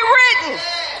already written.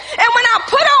 And when I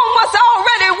put on what's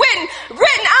already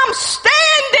written, I'm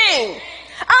standing.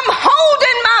 I'm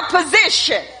holding my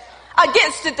position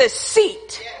against the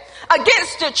deceit,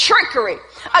 against the trickery,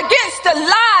 against the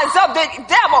lies of the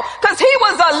devil, because he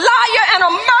was a liar and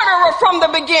a murderer from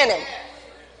the beginning.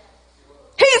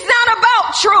 He's not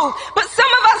about truth, but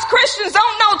some of us Christians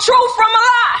don't know truth from a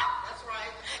lie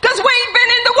because we ain't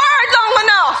been in the word long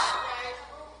enough.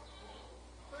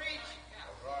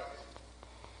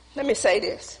 Let me say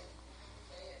this.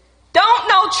 Don't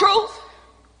know truth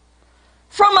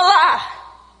from a lie.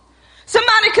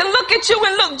 Somebody can look at you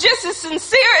and look just as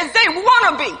sincere as they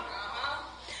want to be.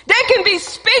 They can be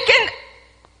speaking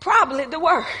probably the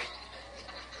word.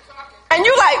 And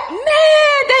you're like,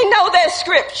 man, they know that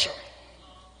scripture.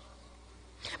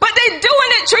 But they're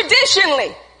doing it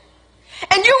traditionally.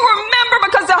 And you remember,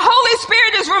 because the Holy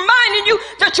Spirit is reminding you,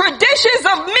 the traditions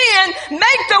of men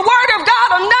make the word of God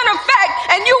of none effect.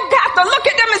 And you got to look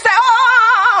at them and say,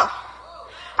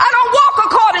 I don't walk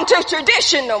according to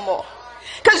tradition no more.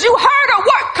 Because you heard a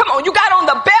word. Come on, you got on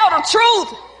the belt of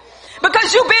truth.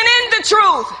 Because you've been in the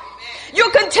truth.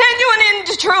 You're continuing in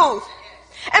the truth.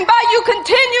 And by you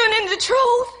continuing in the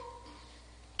truth,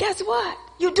 guess what?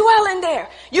 You dwell in there.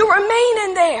 You remain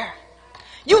in there.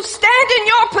 You stand in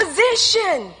your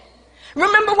position.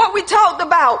 Remember what we talked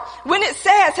about when it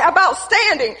says about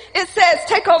standing. It says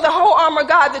take on the whole armor of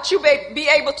God that you may be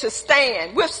able to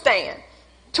stand, withstand,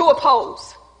 to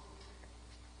oppose.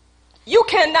 You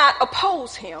cannot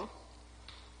oppose him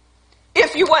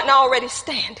if you wasn't already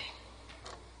standing.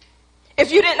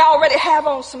 If you didn't already have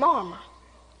on some armor.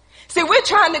 See, we're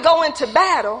trying to go into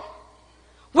battle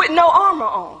with no armor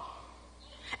on.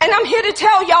 And I'm here to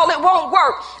tell y'all it won't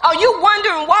work. Are you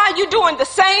wondering why you're doing the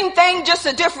same thing just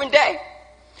a different day?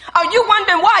 Are you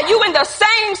wondering why you in the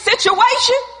same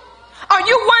situation? Are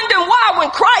you wondering why when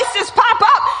crisis pop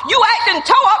up, you acting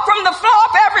toe up from the floor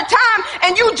up every time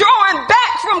and you drawing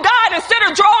back from God instead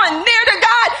of drawing near to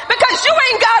God because you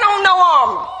ain't got on no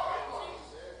armor?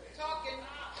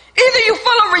 Either you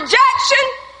full of rejection,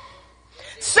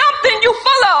 something you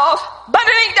full of, but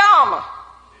it ain't the armor.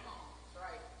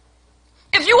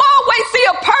 If you always see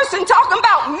a person talking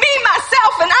about me,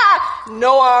 myself, and I,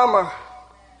 no armor.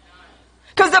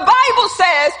 Because the Bible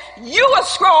says you are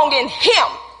strong in him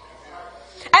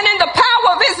and in the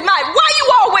power of his might. Why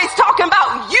you always talking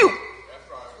about you?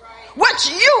 What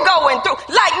you going through?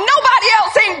 Like nobody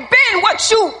else ain't been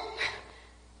what you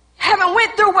haven't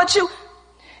went through what you.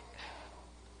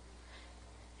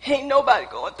 Ain't nobody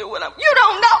going through what you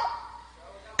don't know.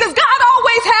 Because God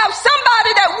always have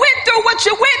somebody that went through what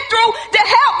you went through to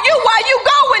help you while you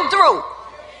going through.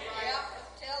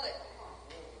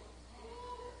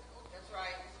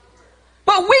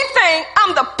 But we think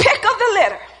I'm the pick of the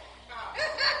litter.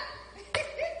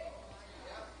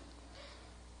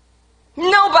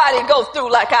 Nobody goes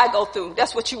through like I go through.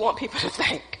 That's what you want people to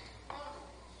think.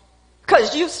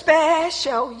 Because you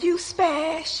special, you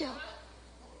special.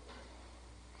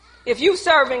 If you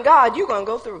serving God, you're going to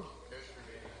go through.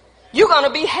 You're going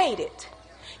to be hated.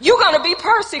 You're going to be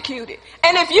persecuted.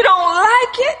 And if you don't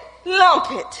like it, lump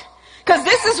it. Because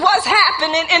this is what's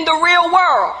happening in the real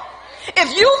world. If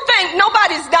you think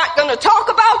nobody's not going to talk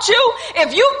about you,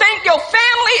 if you think your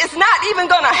family is not even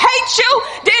going to hate you,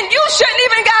 then you shouldn't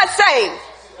even got saved.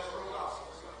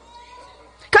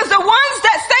 Because the ones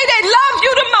that say they love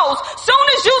you the most, soon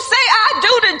as you say I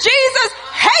do to Jesus,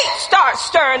 hate starts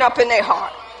stirring up in their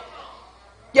heart.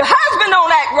 Your husband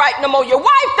don't act right no more. Your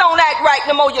wife don't act right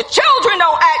no more. Your children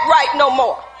don't act right no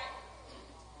more.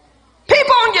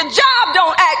 People on your job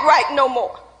don't act right no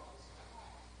more.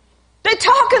 They're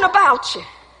talking about you.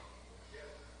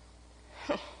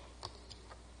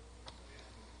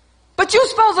 But you're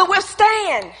supposed to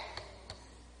withstand.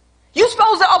 You're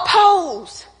supposed to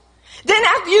oppose. Then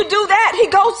after you do that, he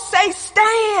goes say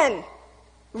stand.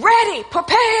 Ready,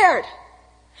 prepared.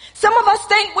 Some of us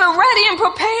think we're ready and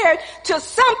prepared till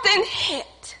something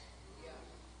hit.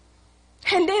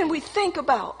 And then we think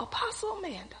about Apostle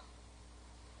Amanda.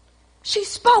 She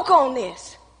spoke on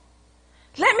this.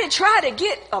 Let me try to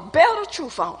get a belt of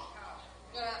truth on.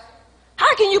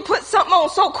 How can you put something on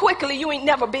so quickly you ain't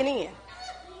never been in?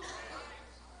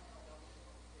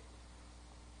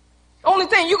 Only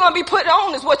thing you're going to be putting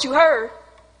on is what you heard.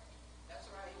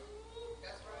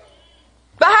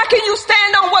 But how can you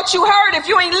stand on what you heard if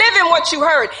you ain't living what you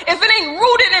heard? If it ain't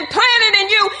rooted and planted in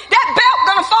you, that belt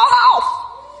gonna fall off.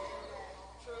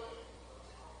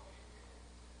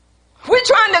 We're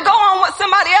trying to go on what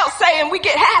somebody else say and we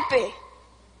get happy.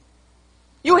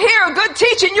 You hear a good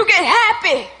teaching, you get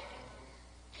happy.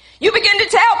 You begin to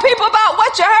tell people about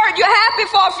what you heard, you're happy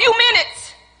for a few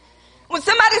minutes. When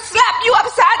somebody slapped you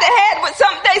upside the head with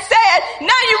something they said,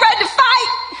 now you're ready to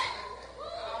fight.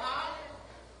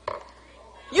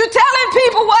 You telling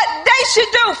people what they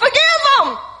should do. Forgive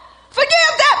them.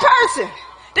 Forgive that person.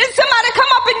 Then somebody come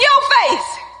up in your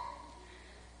face.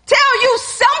 Tell you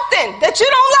something that you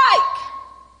don't like.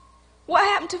 What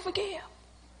happened to forgive?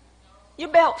 Your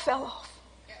belt fell off.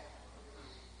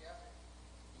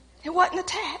 It wasn't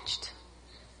attached.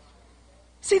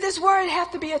 See, this word has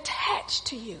to be attached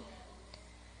to you.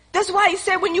 That's why he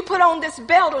said when you put on this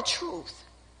belt of truth,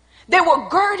 they were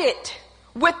girded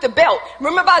with the belt.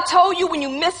 Remember I told you when you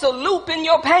miss a loop in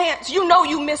your pants, you know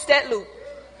you missed that loop.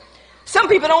 Some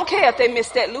people don't care if they miss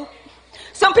that loop.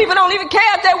 Some people don't even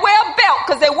care if they wear a belt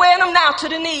because they're wearing them now to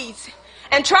the knees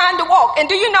and trying to walk. And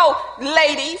do you know,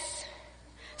 ladies,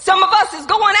 some of us is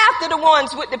going after the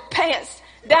ones with the pants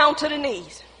down to the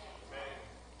knees.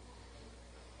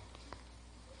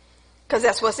 Because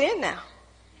that's what's in now.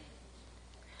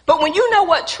 But when you know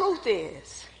what truth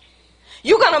is,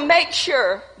 you're going to make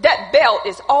sure that belt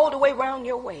is all the way around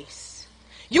your waist.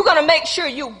 You're going to make sure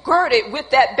you gird it with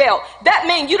that belt. That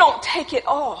means you don't take it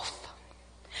off.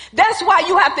 That's why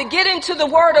you have to get into the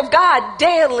Word of God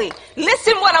daily.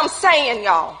 Listen what I'm saying,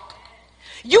 y'all.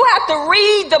 You have to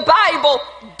read the Bible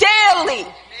daily.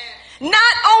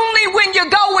 Not only when you're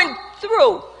going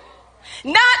through.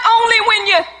 Not only when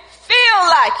you feel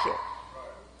like it.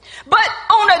 But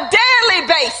on a daily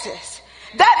basis.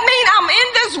 That means I'm in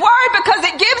this word because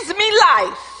it gives me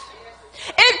life.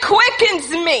 It quickens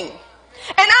me.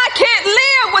 And I can't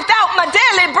live without my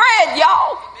daily bread,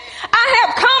 y'all. I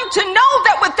have come to know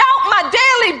that without my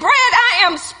daily bread, I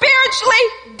am spiritually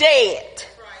dead.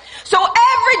 So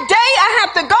every day I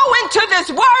have to go into this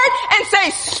word and say,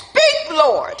 speak,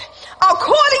 Lord,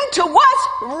 according to what's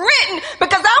written,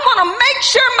 because I want to make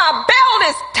sure my belt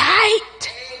is tight.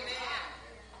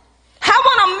 I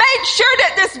want to make sure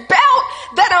that this belt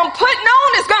that I'm putting on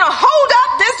is going to hold up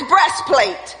this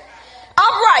breastplate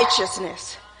of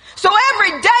righteousness. So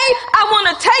every day I want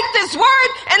to take this word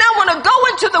and I want to go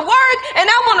into the word and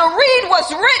I want to read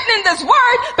what's written in this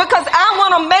word because I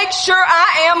want to make sure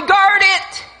I am girded.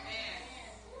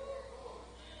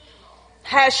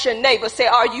 Ask your neighbor, say,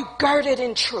 are you girded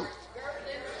in truth?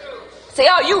 Say,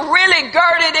 are you really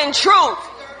girded in truth?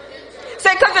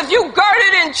 Say, because if you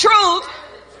girded in truth,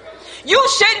 you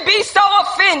shouldn't be so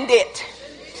offended.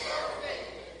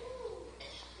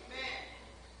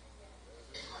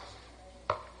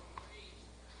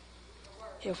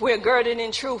 If we're girded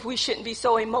in truth, we shouldn't be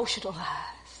so emotionalized.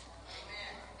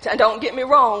 Now, don't get me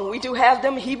wrong. We do have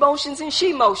them he motions and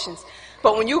she motions.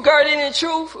 But when you girded in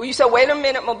truth, you say, wait a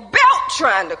minute, my belt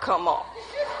trying to come off.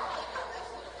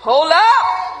 Hold up.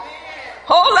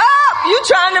 Hold up. You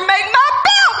trying to make my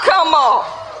belt come off.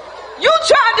 You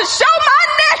trying to show my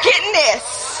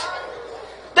nakedness.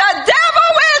 The devil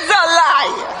is a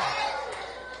liar.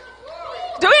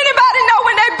 Do anybody know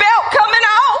when their belt coming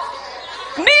off?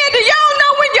 Men, do y'all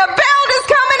know when your belt is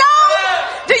coming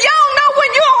off? Do y'all know when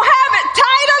you don't have it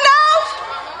tight enough?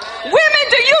 Women,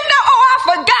 do you know? Oh, I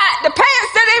forgot. The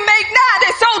pants that they make now,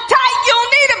 they're so tight you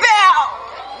don't need a belt.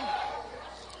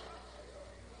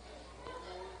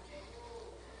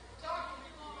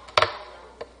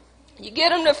 You get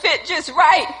them to fit just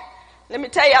right. Let me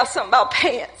tell y'all something about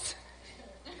pants.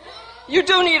 You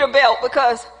do need a belt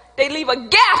because they leave a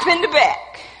gap in the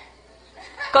back.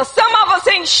 Because some of us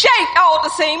ain't shaped all the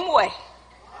same way.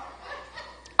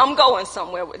 I'm going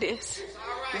somewhere with this.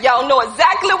 Y'all know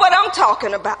exactly what I'm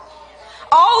talking about.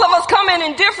 All of us come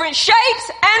in different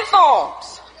shapes and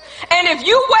forms. And if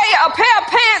you wear a pair of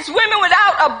pants, women,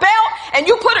 without a belt, and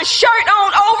you put a shirt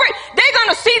on over it, they're going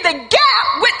to see the gap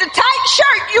with the tight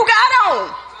shirt you got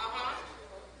on.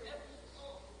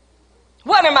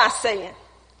 What am I saying?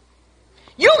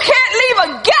 You can't leave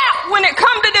a gap when it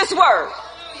comes to this word.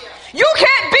 You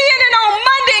can't be in it on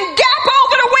Monday and gap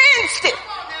over to Wednesday.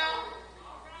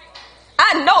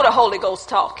 I know the Holy Ghost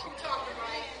talking.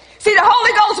 See, the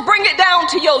Holy Ghost bring it down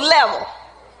to your level.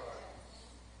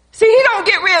 See, he don't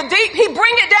get real deep. He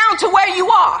bring it down to where you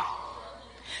are.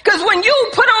 Because when you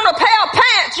put on a pair of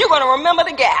pants, you're going to remember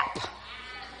the gap.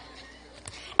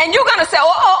 And you're going to say,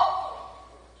 oh,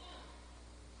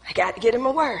 I got to get in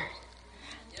my word.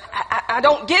 I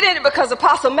don't get in it because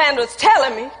Apostle Mandel's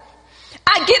telling me.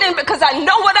 I get in because I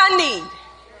know what I need.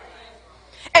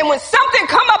 And when something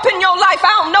come up in your life,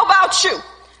 I don't know about you.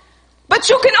 But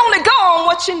you can only go on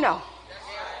what you know.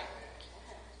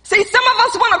 See, some of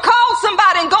us want to call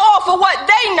somebody and go off of what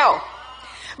they know.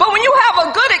 But when you have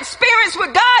a good experience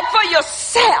with God for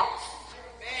yourself,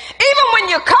 even when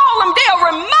you call them, they'll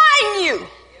remind you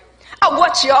of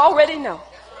what you already know.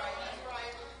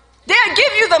 They'll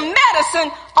give you the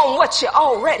medicine on what you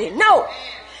already know.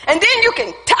 And then you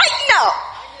can tighten up.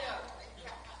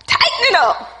 Tighten it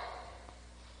up.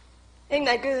 Ain't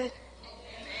that good?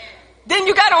 Then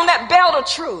you got on that belt of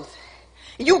truth.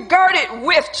 You gird it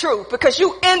with truth because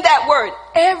you in that word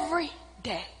every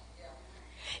day.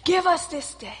 Give us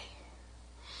this day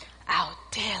our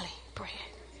daily bread.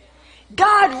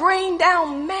 God rained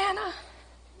down manna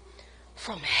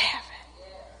from heaven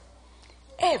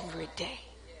every day.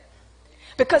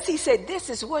 Because he said this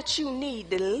is what you need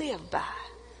to live by.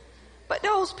 But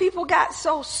those people got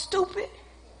so stupid.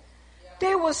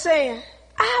 They were saying,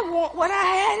 I want what I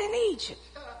had in Egypt.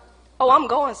 Oh, I'm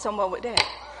going somewhere with that.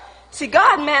 See,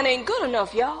 God manna ain't good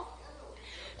enough, y'all.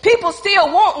 People still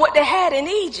want what they had in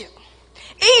Egypt.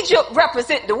 Egypt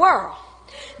represent the world.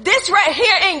 This right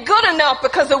here ain't good enough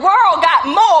because the world got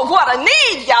more of what I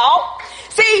need, y'all.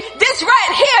 See, this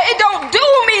right here, it don't do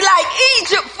me like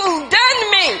Egypt food done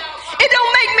me. It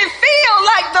don't make me feel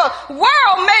like the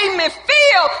world made me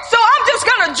feel. So I'm just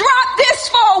going to drop this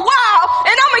for a while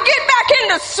and I'm going to get back in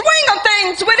the swing of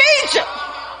things with Egypt.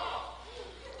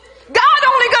 God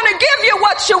only going to give you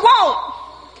what you want.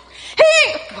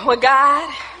 Well,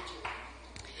 God,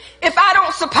 if I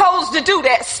don't suppose to do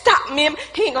that, stop me.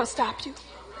 He ain't going to stop you.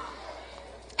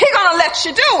 He going to let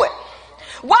you do it.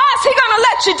 Why is he going to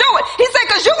let you do it? He said,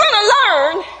 because you're going to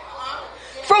learn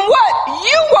from what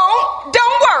you want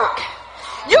don't work.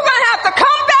 You're going to have to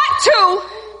come back to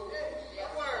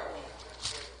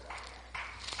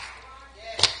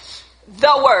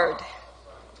the word.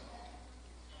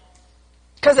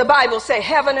 Because the Bible says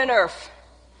heaven and earth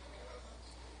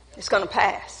is going to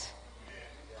pass.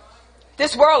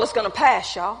 This world is going to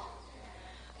pass, y'all.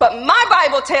 But my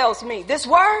Bible tells me this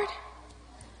word,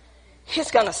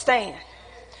 it's going to stand.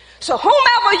 So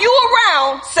whomever you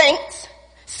around, saints,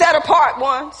 set apart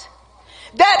ones,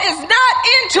 that is not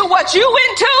into what you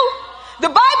into, the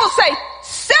Bible say,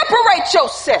 separate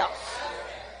yourself.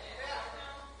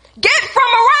 Get from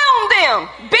around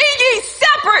them. Be ye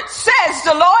separate, says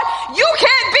the Lord. You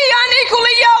can't be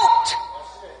unequally yoked.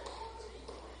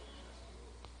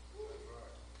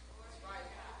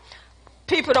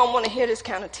 People don't want to hear this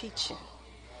kind of teaching.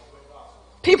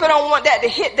 People don't want that to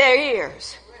hit their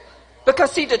ears.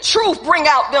 Because see, the truth bring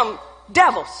out them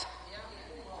devils.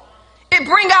 It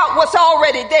bring out what's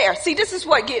already there. See, this is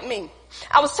what get me.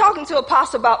 I was talking to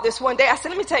Apostle about this one day. I said,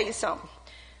 let me tell you something.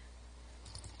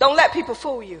 Don't let people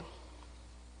fool you.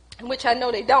 Which I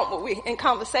know they don't, but we in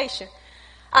conversation.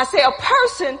 I say a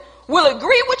person will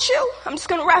agree with you. I'm just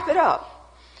going to wrap it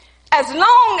up. As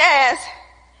long as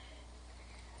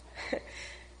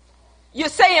you're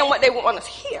saying what they want to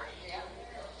hear.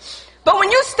 But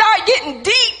when you start getting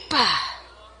deep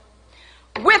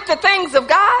with the things of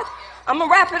God, I'm going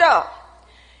to wrap it up.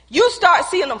 You start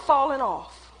seeing them falling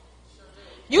off.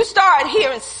 You start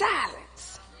hearing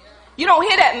silence. You don't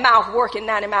hear that mouth working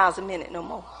 90 miles a minute no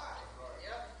more.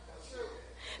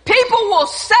 People will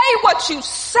say what you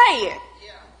saying.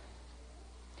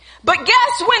 But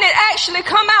guess when it actually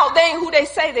come out, they ain't who they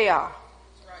say they are.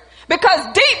 Because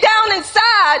deep down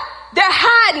inside, they're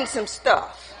hiding some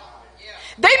stuff.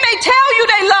 They may tell you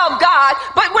they love God,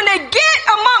 but when they get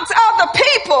amongst other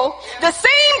people, the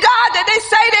same God that they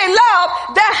say they love,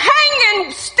 they're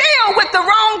hanging still with the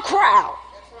wrong crowd.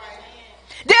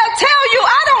 They'll tell you,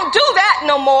 I don't do that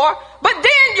no more, but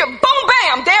then you boom,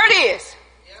 bam, there it is.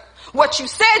 What you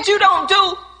said you don't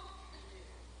do,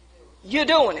 you're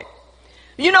doing it.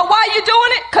 You know why you're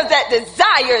doing it? Because that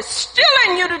desire is still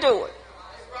in you to do it.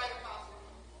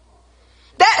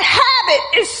 That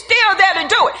habit is still there to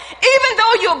do it. Even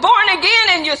though you're born again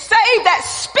and you're saved, that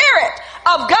spirit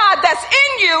of God that's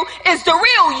in you is the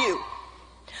real you.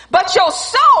 But your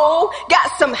soul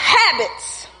got some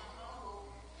habits.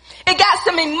 It got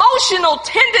some emotional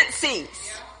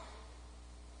tendencies.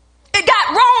 It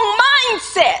got wrong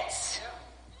mindsets.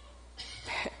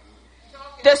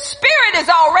 The spirit is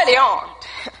already armed.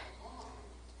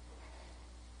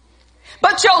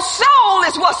 But your soul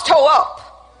is what's tore up.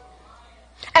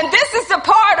 And this is the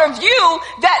part of you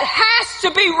that has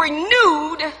to be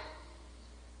renewed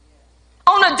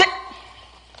on a day.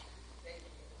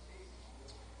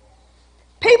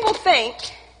 People think,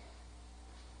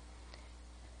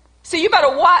 see, you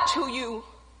better watch who you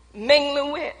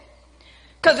mingling with.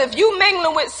 Because if you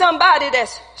mingling with somebody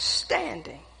that's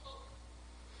standing,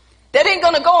 that ain't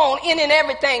going to go on in and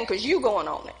everything because you going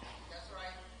on it.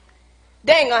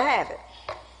 They ain't going to have it.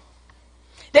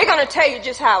 They're going to tell you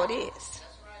just how it is.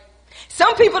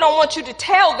 Some people don't want you to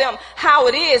tell them how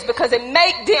it is because it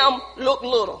make them look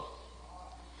little.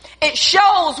 It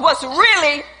shows what's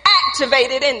really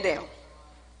activated in them.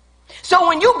 So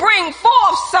when you bring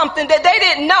forth something that they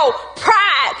didn't know,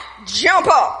 pride, jump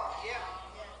up.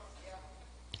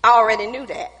 I already knew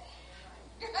that.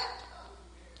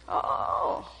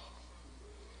 Oh.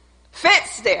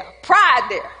 Fence there, pride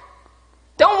there.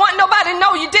 Don't want nobody to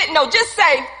know you didn't know. Just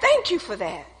say, thank you for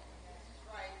that.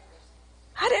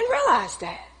 I didn't realize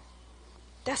that.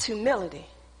 That's humility.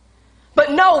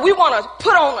 But no, we want to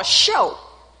put on a show.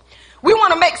 We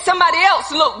want to make somebody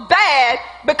else look bad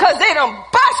because they done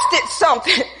busted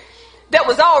something that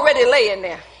was already laying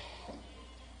there.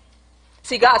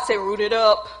 See, God said, root it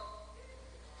up.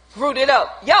 Root it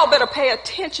up. Y'all better pay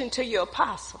attention to your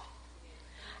apostle.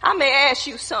 I may ask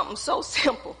you something so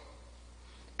simple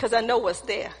because I know what's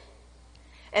there.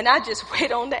 And I just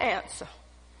wait on the answer.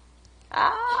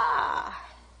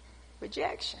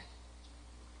 Rejection.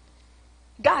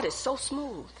 God is so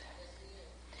smooth.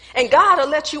 And God will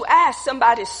let you ask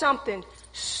somebody something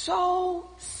so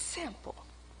simple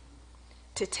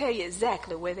to tell you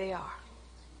exactly where they are.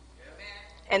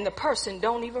 And the person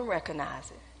don't even recognize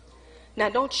it. Now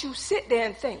don't you sit there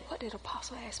and think, what did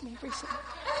Apostle ask me recently?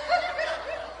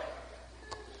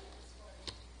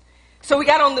 So we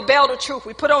got on the belt of truth.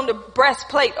 We put on the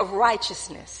breastplate of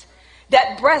righteousness.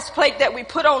 That breastplate that we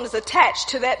put on is attached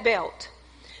to that belt.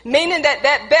 Meaning that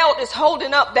that belt is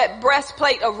holding up that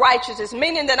breastplate of righteousness,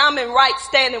 meaning that I'm in right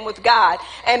standing with God,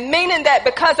 and meaning that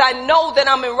because I know that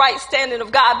I'm in right standing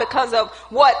of God because of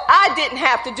what I didn't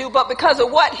have to do, but because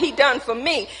of what he done for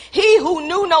me. He who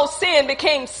knew no sin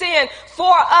became sin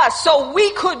for us so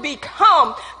we could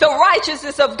become the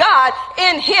righteousness of God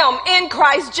in him, in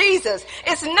Christ Jesus.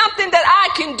 It's nothing that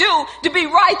I can do to be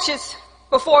righteous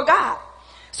before God.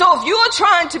 So if you're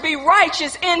trying to be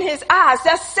righteous in his eyes,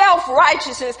 that's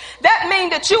self-righteousness. That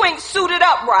means that you ain't suited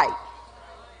up right.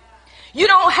 You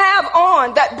don't have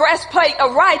on that breastplate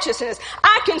of righteousness.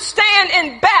 I can stand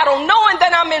in battle knowing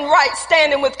that I'm in right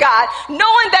standing with God,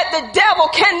 knowing that the devil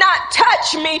cannot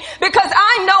touch me because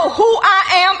I know who I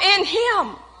am in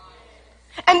him.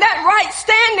 And that right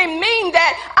standing means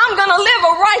that I'm going to live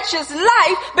a righteous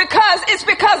life because it's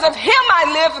because of him I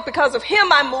live, because of him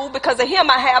I move, because of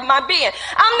him I have my being.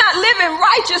 I'm not living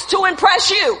righteous to impress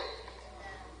you.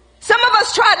 Some of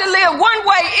us try to live one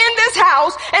way in this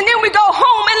house and then we go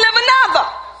home and live another.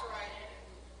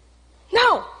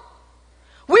 No.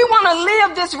 We want to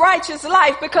live this righteous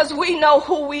life because we know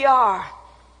who we are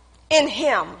in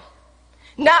him.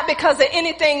 Not because of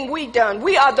anything we done.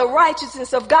 We are the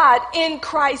righteousness of God in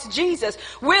Christ Jesus.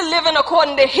 We're living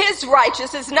according to his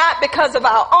righteousness, not because of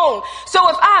our own. So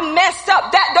if I messed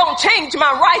up, that don't change my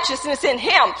righteousness in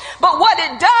him. But what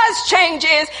it does change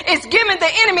is giving the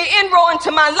enemy inroad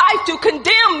into my life to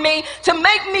condemn me, to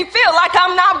make me feel like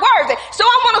I'm not worthy. So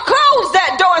I want to close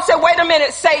that door and say, wait a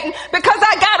minute, Satan, because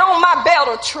I got on my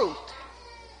belt of truth.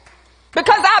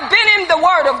 Because I've been in the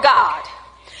word of God.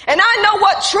 And I know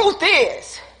what truth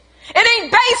is. It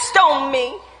ain't based on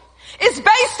me. It's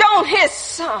based on his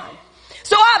son.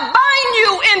 So I bind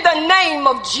you in the name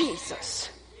of Jesus.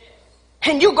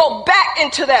 And you go back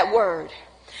into that word.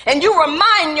 And you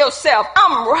remind yourself,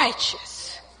 I'm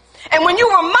righteous. And when you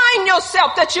remind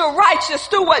yourself that you're righteous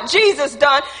through what Jesus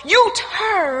done, you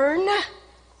turn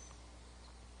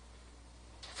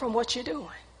from what you're doing.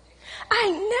 I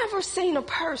ain't never seen a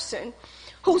person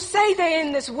who say they're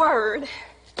in this word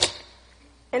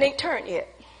and ain't turned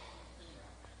yet.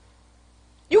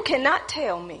 You cannot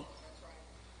tell me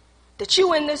that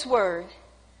you in this word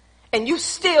and you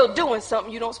still doing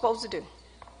something you don't supposed to do.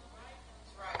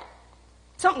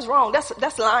 Something's wrong.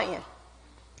 That's lying.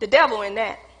 The devil in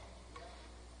that.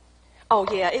 Oh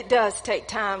yeah, it does take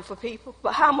time for people.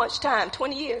 But how much time?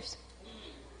 20 years?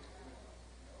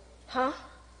 Huh?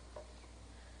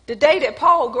 The day that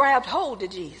Paul grabbed hold of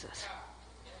Jesus,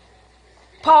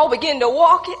 Paul began to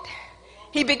walk it.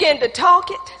 He began to talk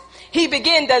it. He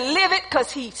began to live it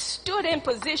because he stood in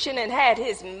position and had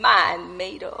his mind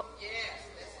made up.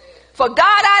 For God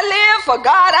I live, for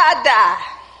God I die.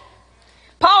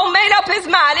 Paul made up his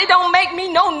mind. It don't make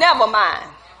me no never mind.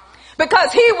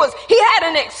 Because he had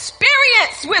an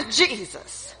experience with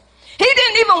Jesus. He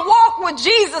didn't even walk with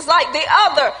Jesus like the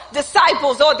other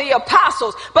disciples or the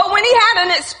apostles. But when he had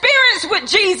an experience with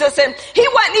Jesus and he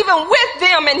wasn't even with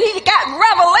them and he got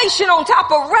revelation on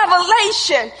top of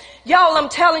revelation. Y'all, I'm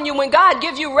telling you, when God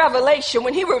gives you revelation,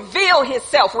 when he reveal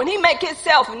himself, when he make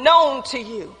himself known to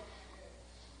you,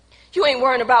 you ain't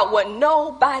worrying about what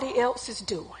nobody else is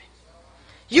doing.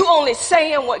 You only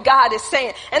saying what God is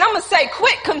saying. And I'm going to say,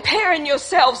 quit comparing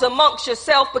yourselves amongst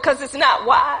yourself because it's not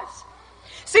wise.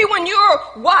 See, when you're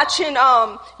watching,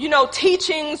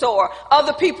 teachings or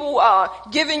other people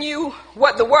giving you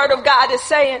what the word of God is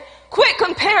saying, quit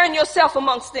comparing yourself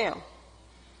amongst them.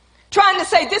 Trying to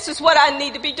say, this is what I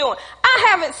need to be doing. I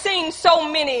haven't seen so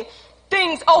many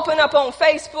things open up on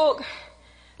Facebook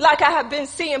like I have been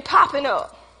seeing popping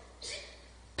up.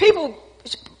 People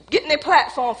getting their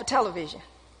platform for television.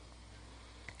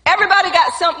 Everybody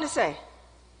got something to say.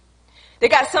 They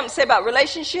got something to say about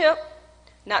relationship.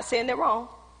 Not saying they're wrong,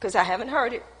 because I haven't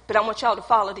heard it, but I want y'all to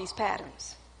follow these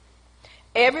patterns.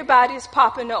 Everybody is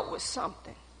popping up with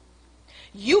something.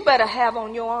 You better have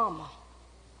on your armor.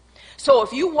 So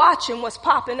if you watching what's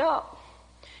popping up,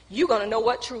 you're going to know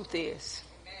what truth is.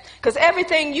 Because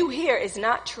everything you hear is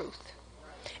not truth.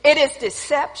 It is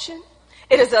deception.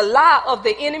 It is a lie of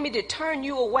the enemy to turn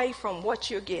you away from what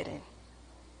you're getting.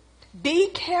 Be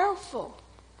careful.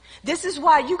 This is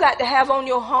why you got to have on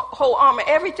your whole armor.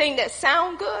 Everything that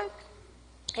sound good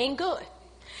ain't good.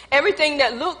 Everything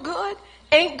that look good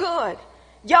ain't good.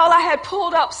 Y'all, I had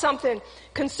pulled up something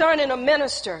concerning a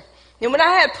minister. And when I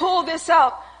had pulled this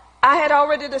up, I had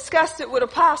already discussed it with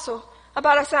Apostle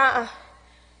about I said,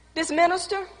 this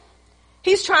minister,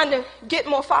 he's trying to get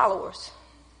more followers.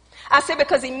 I said,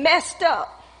 because he messed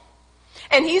up.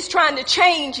 And he's trying to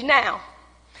change now.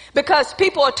 Because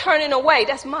people are turning away.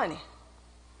 That's money.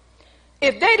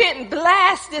 If they didn't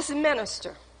blast this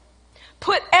minister,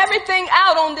 put everything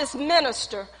out on this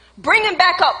minister, bringing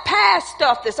back up past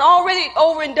stuff that's already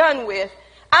over and done with.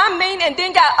 I mean, and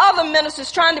then got other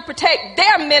ministers trying to protect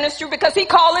their ministry because he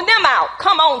calling them out.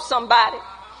 Come on, somebody.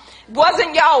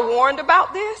 Wasn't y'all warned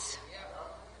about this?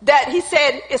 That he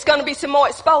said it's going to be some more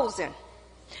exposing.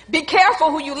 Be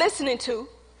careful who you listening to,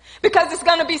 because it's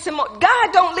going to be some more.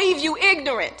 God don't leave you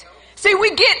ignorant. See,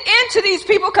 we get into these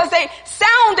people because they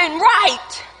sounding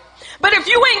right. But if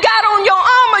you ain't got on your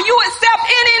armor, you accept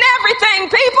any and everything,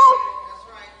 people.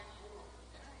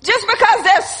 Just because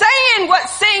they're saying what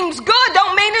seems good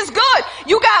don't mean it's good.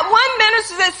 You got one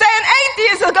minister that's saying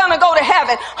atheists are going to go to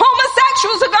heaven.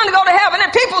 Homosexuals are going to go to heaven,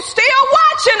 and people still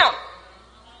watching them.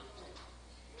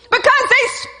 Because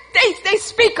they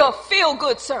speak a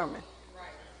feel-good sermon.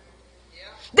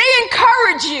 They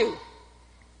encourage you.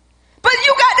 But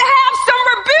you got to have some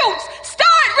rebukes.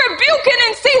 Start rebuking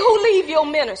and see who leave your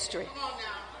ministry.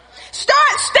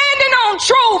 Start standing on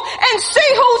truth and see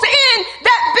who's in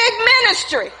that big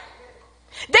ministry.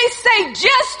 They say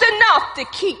just enough to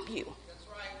keep you.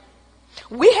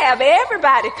 We have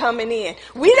everybody coming in.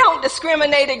 We don't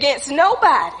discriminate against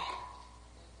nobody.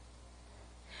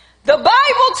 The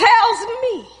Bible tells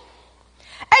me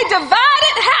a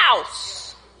divided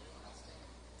house.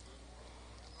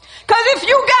 Because if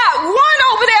you got one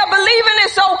over there believing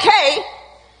it's okay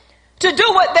to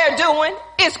do what they're doing,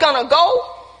 it's going to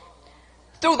go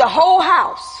through the whole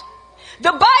house.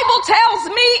 The Bible tells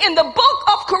me in the book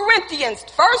of Corinthians,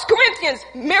 1 Corinthians,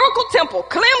 Miracle Temple,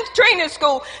 Clem Training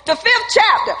School, the 5th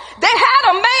chapter, they had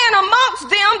a man amongst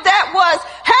them that was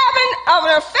having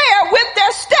an affair with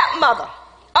their stepmother,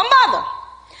 a mother.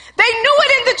 They knew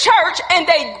it in the church and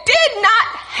they did not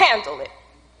handle it.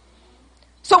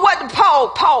 So what did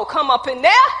Paul come up in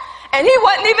there? And he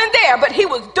wasn't even there, but he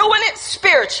was doing it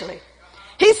spiritually.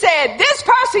 He said, this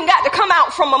person got to come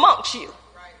out from amongst you.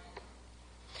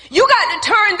 You got to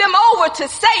turn them over to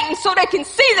Satan so they can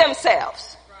see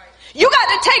themselves. You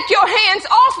got to take your hands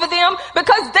off of them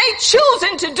because they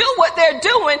choosing to do what they're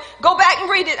doing. Go back and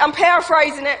read it. I'm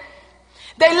paraphrasing it.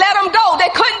 They let them go. They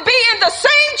couldn't be in the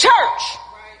same church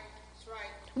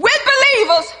with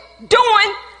believers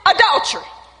doing adultery.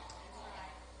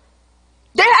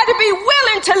 They had to be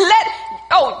willing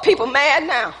to people mad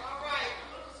now.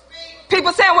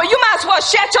 People saying, well, you might as well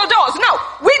shut your doors. No,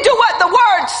 we do what the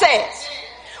word says.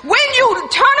 When you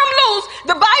turn them loose,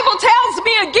 the Bible tells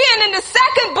me again in the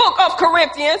 2nd book of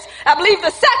Corinthians, I believe the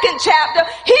 2nd chapter,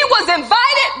 he was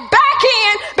invited back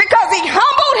in because he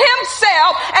humbled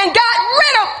himself and got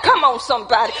rid of, come on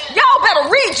somebody, y'all better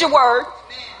read your word.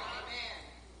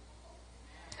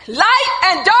 Light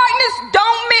and darkness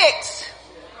don't mix.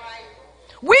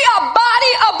 We are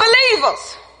body of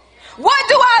believers. What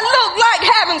do I look like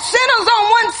having sinners on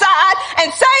one side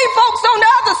and saved folks on the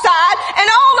other side and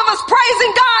all of us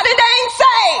praising God and they ain't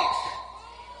saved?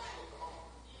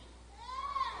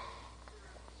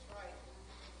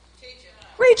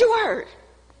 Read your word.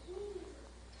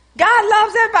 God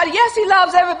loves everybody. Yes, he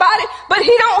loves everybody, but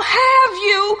he don't have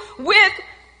you with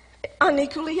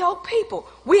unequally yoked people.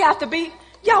 We have to be,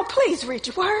 y'all please read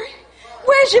your word.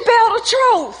 Where's your belt of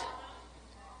truth?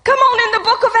 Come on, in the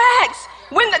book of Acts.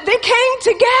 When they came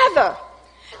together,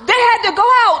 they had to go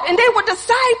out and they were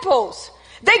disciples.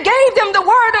 They gave them the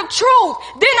word of truth.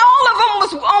 Then all of them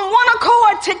was on one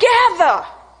accord together.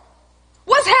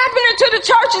 What's happening to the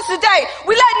churches today?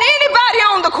 We letting anybody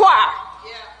on the choir.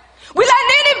 We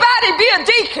letting anybody be a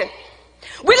deacon.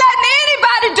 We letting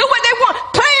anybody do what they want,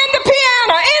 playing the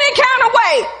piano any kind of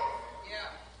way.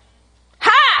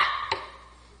 Hi,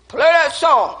 play that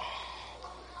song.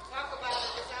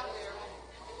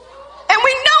 And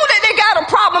we know that they got a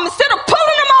problem. Instead of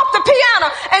pulling them off the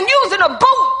piano and using a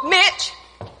boot,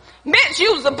 Mitch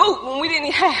used a boot when we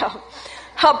didn't have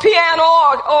a piano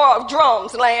or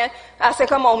drums, land. I said,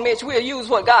 come on, Mitch, we'll use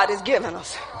what God has given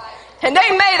us. And they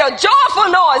made a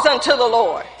joyful noise unto the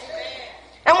Lord.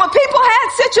 And when people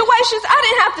had situations, I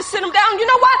didn't have to sit them down. You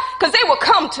know why? Because they would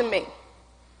come to me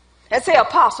and say,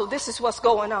 Apostle, this is what's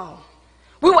going on.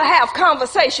 We would have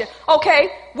conversation.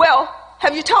 Okay, well,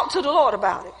 have you talked to the Lord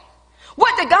about it?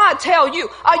 What did God tell you?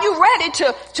 Are you ready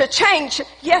to change?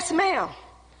 Yes, ma'am.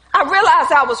 I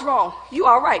realized I was wrong. You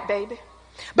all right, baby.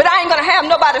 But I ain't going to have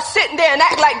nobody sitting there and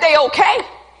act like they okay.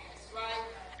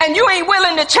 And you ain't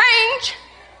willing to change.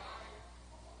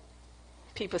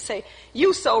 People say,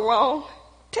 you so wrong.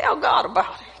 Tell God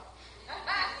about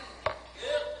it.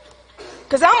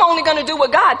 Because I'm only going to do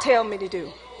what God tell me to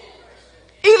do.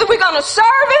 Either we're going to serve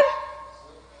him.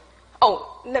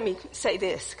 Oh, let me say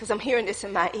this because I'm hearing this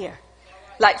in my ear.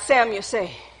 Like Samuel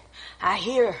say, I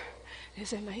hear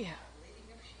this in my ear.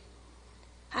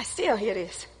 I still hear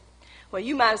this. Well,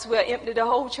 you might as well empty the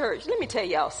whole church. Let me tell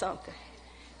y'all something.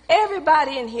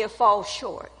 Everybody in here falls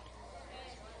short.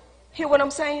 Hear what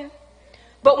I'm saying?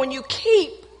 But when you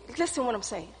keep, listen what I'm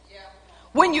saying.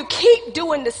 When you keep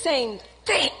doing the same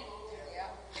thing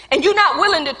and you're not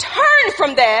willing to turn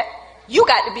from that, you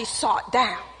got to be sought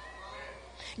down.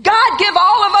 God give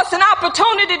all of us an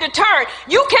opportunity to turn.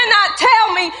 You cannot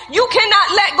tell me you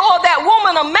cannot let go of that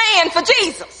woman or man for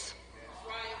Jesus.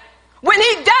 When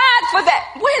he died for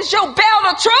that, where's your belt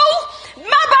of truth?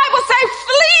 My Bible say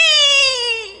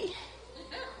flee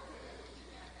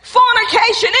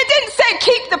fornication. It didn't say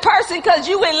keep the person because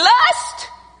you in lust.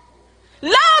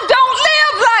 Love don't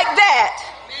live like that.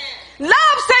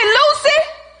 Love say, Lucy,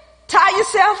 tie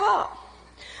yourself up.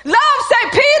 Love say,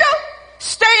 Peter,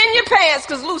 stay in your pants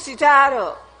because Lucy tied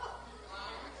up.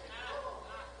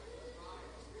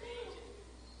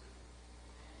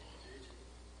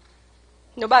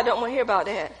 Nobody don't want to hear about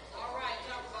that.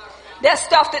 That's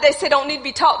stuff that they say don't need to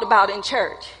be talked about in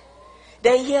church.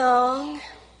 They're young.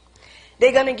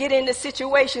 They're going to get into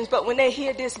situations, but when they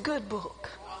hear this good book,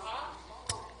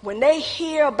 when they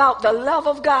hear about the love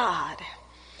of God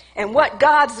and what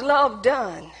God's love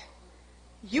done,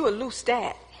 you will loose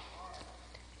that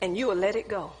and you will let it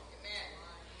go.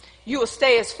 You will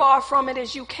stay as far from it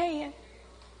as you can.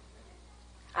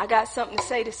 I got something to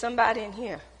say to somebody in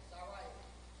here.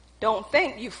 Don't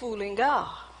think you fooling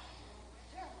God.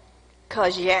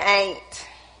 Because you ain't.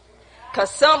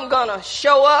 Because something gonna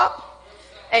show up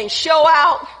and show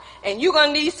out, and you're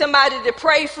gonna need somebody to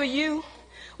pray for you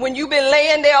when you've been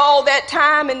laying there all that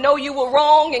time and know you were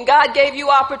wrong and God gave you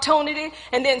opportunity,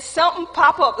 and then something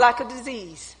pop up like a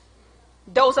disease.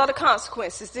 Those are the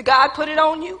consequences. Did God put it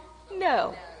on you?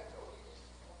 No.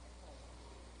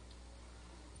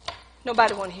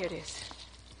 Nobody want to hear this.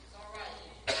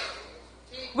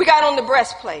 We got on the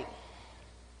breastplate.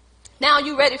 Now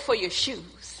you ready for your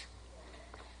shoes.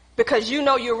 Because you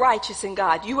know you're righteous in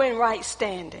God. You in right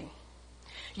standing.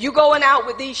 You going out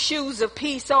with these shoes of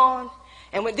peace on.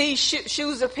 And with these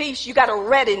shoes of peace, you got a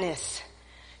readiness.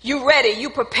 You ready. You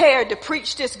prepared to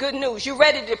preach this good news. You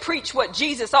ready to preach what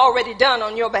Jesus already done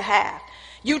on your behalf.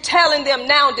 You telling them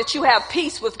now that you have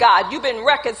peace with God. You've been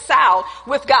reconciled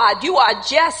with God. You are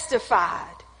justified.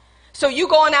 So you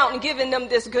going out and giving them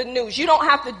this good news. You don't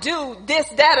have to do this,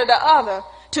 that, or the other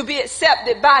to be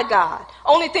accepted by God.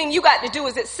 Only thing you got to do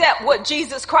is accept what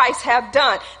Jesus Christ have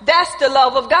done. That's the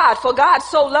love of God. For God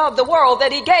so loved the world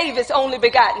that he gave his only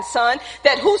begotten son,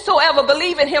 that whosoever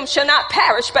believe in him shall not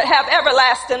perish but have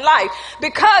everlasting life.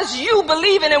 Because you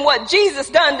believing in what Jesus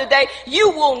done today,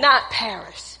 you will not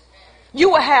perish. You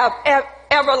will have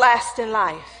everlasting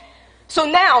life. So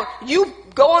now you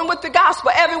going with the gospel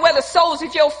everywhere the soles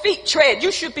of your feet tread.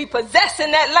 You should be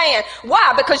possessing that land.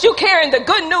 Why? Because you're carrying the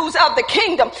good news of the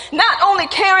kingdom. Not only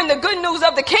carrying the good news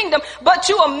of the kingdom, but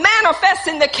you are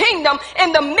manifesting the kingdom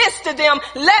in the midst of them,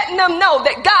 letting them know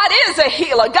that God is a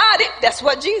healer. That's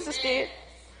what Jesus did.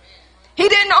 He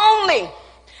didn't only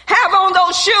have on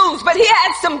those shoes, but he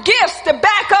had some gifts to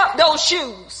back up those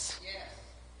shoes.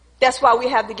 That's why we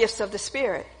have the gifts of the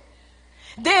Spirit.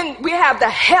 Then we have the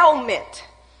helmet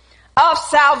of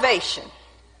salvation.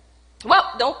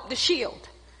 Well, the shield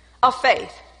of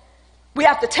faith. We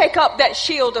have to take up that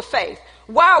shield of faith.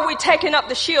 Why are we taking up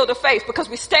the shield of faith? Because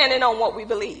we're standing on what we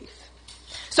believe.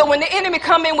 So when the enemy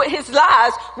come in with his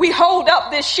lies, we hold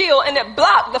up this shield and it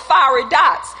blocks the fiery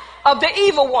dots of the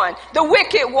evil one, the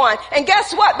wicked one. And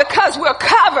guess what? Because we're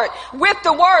covered with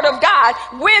the word of God,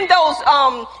 when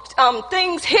those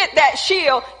things hit that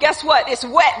shield, guess what? It's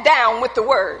wet down with the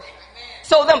word.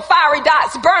 So them fiery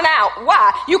dots burn out.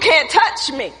 Why? You can't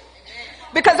touch me.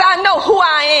 Because I know who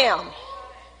I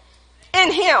am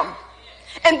in him.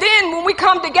 And then when we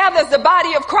come together as the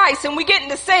body of Christ and we get in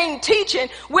the same teaching,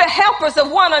 we're helpers of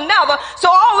one another. So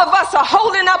all of us are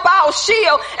holding up our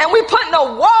shield and we're putting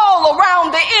a wall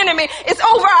around the enemy. It's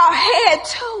over our head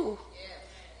too.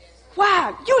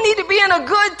 Why? You need to be in a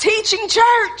good teaching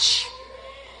church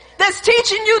that's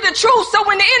teaching you the truth. So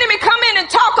when the enemy come in and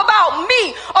talk about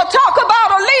me or talk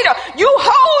about a leader, you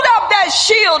hold up that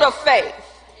shield of faith.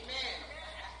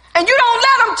 And you don't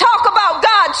let them talk about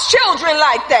God's children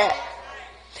like that.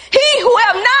 He who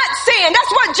have not sinned,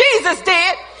 that's what Jesus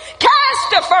did, cast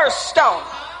the first stone.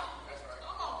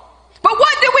 But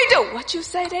what did we do? What you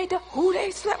say they do? Who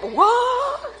they slept?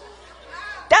 What?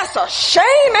 That's a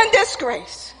shame and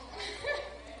disgrace.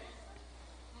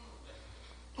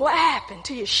 What happened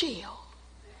to your shield?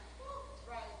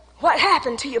 What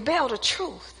happened to your belt of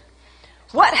truth?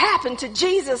 What happened to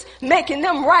Jesus making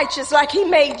them righteous like he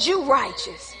made you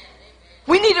righteous?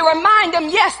 We need to remind them,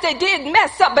 yes, they did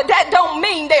mess up, but that don't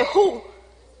mean they're who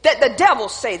that the devil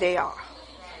say they are.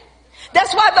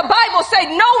 That's why the Bible say,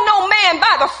 know no man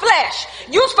by the flesh.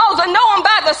 You're supposed to know him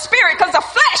by the Spirit, because the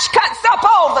flesh cuts up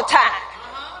all the time.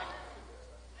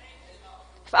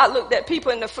 If I looked at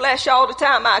people in the flesh all the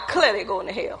time, I'd clearly go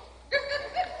into hell.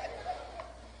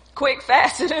 Quick,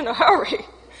 fast, and in a hurry.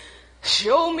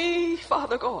 Show me,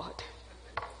 Father God.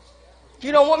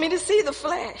 You don't want me to see the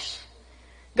flesh.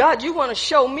 God, you want to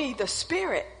show me the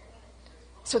Spirit.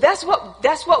 So that's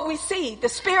what we see, the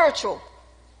spiritual,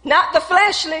 not the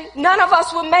fleshly. None of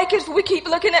us will make it if we keep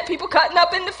looking at people cutting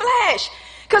up in the flesh,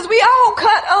 because we all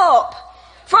cut up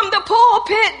from the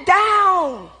pulpit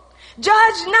down.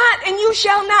 Judge not, and you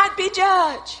shall not be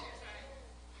judged.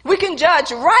 We can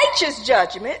judge righteous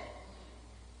judgment.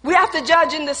 We have to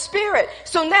judge in the Spirit.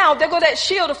 So now there go that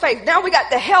shield of faith. Now we got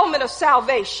the helmet of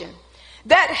salvation.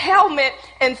 That helmet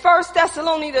in 1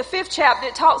 Thessalonians, the 5th chapter,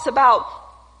 it talks about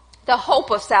the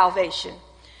hope of salvation.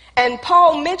 And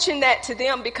Paul mentioned that to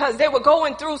them because they were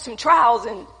going through some trials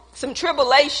and some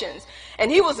tribulations.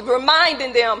 And he was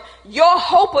reminding them, your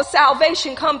hope of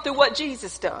salvation come through what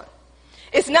Jesus done.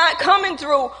 It's not coming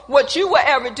through what you will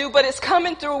ever do, but it's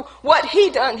coming through what he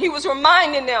done. He was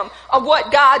reminding them of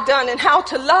what God done and how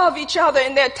to love each other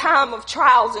in their time of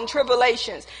trials and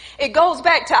tribulations. It goes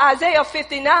back to Isaiah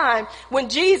 59 when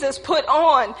Jesus put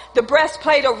on the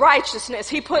breastplate of righteousness.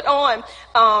 He put on,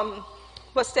 the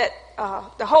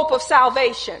hope of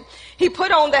salvation. He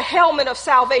put on the helmet of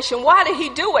salvation. Why did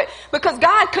he do it? Because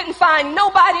God couldn't find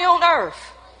nobody on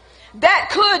earth that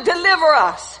could deliver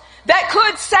us, that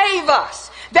could save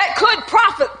us, that could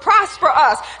prosper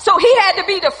us. So he had to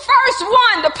be the first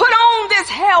one to put on this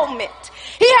helmet.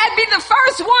 He had to be the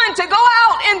first one to go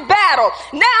out in battle.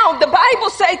 Now the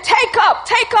Bible say, take up.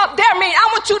 There means I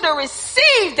want you to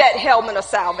receive that helmet of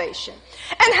salvation.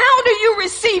 And how do you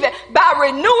receive it? By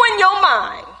renewing your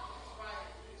mind.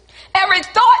 Every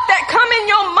thought that come in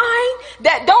your mind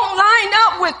that don't line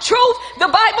up with truth,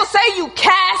 the Bible say you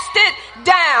cast it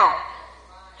down.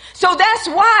 So that's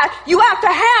why you have to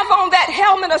have on that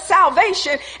helmet of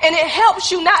salvation, and it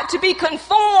helps you not to be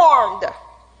conformed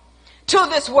to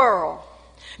this world.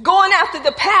 Going after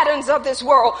the patterns of this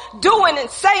world, doing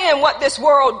and saying what this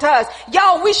world does.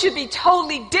 Y'all, we should be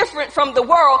totally different from the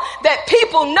world, that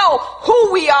people know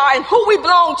who we are and who we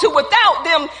belong to without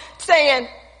them saying,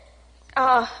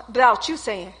 without you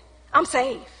saying, I'm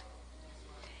saved.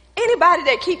 Anybody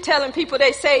that keep telling people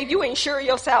they saved, you ain't sure of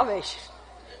your salvation.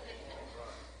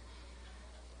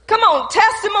 Come on,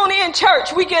 testimony in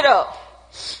church, we get up.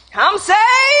 I'm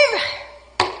saved,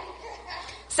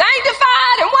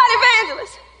 sanctified, and what,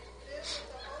 evangelist?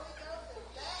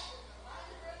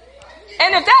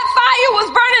 And if that fire was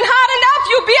burning hot enough,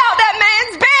 you'd be out that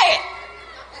man's bed.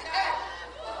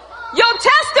 Your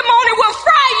testimony will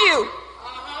fry you.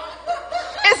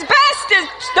 It's best to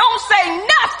don't say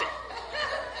nothing.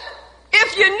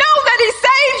 If you know that he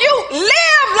saved you,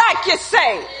 live like you're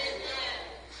saved.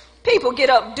 People get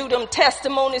up, do them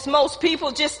testimonies. Most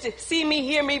people just to see me,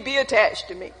 hear me, be attached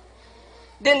to me.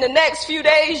 Then the next few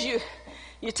days you're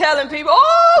telling people,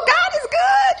 oh, God is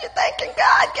good. You're thanking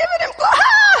God, giving him glory.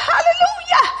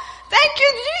 Hallelujah. Thank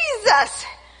you, Jesus.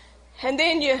 And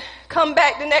then you come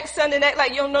back the next Sunday and act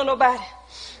like you don't know nobody.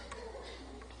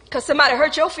 Because somebody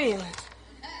hurt your feelings.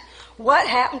 What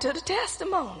happened to the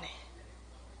testimony?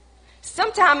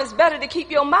 Sometimes it's better to keep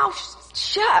your mouth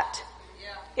shut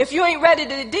if you ain't ready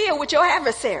to deal with your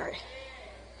adversary.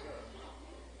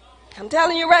 I'm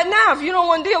telling you right now, if you don't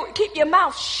want to deal with it, keep your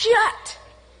mouth shut.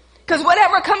 Because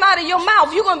whatever come out of your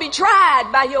mouth, you're going to be tried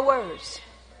by your words.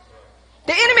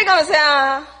 The enemy going to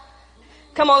say,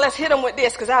 come on, let's hit them with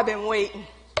this because I've been waiting.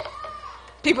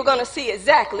 People are going to see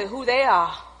exactly who they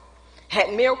are.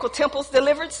 Had Miracle Temples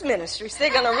Deliverance Ministries.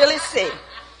 They're going to really see.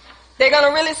 They're going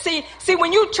to really see. See,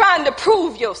 when you're trying to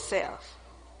prove yourself,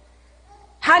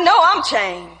 I know I'm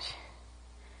changed.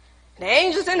 The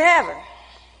angels in heaven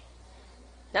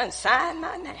done signed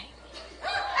my name.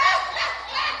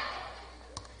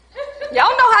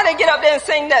 Y'all know how they get up there and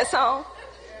sing that song.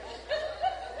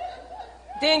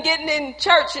 Then getting in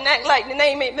church and act like the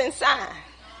name ain't been signed.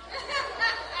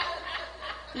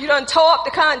 You done tore up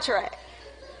the contract.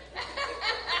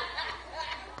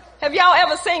 Have y'all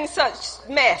ever seen such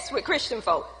mess with Christian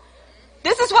folk?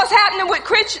 This is what's happening with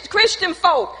Christian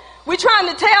folk. We're trying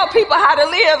to tell people how to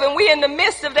live and we're in the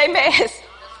midst of their mess.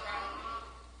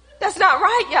 That's not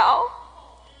right, y'all.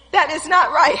 That is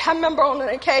not right. I remember on an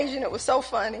occasion, it was so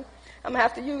funny. I'm going to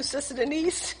have to use Sister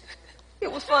Denise.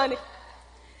 It was funny.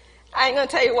 I ain't going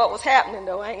to tell you what was happening,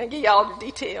 though. I ain't going to give you all the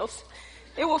details.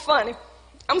 It was funny.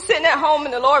 I'm sitting at home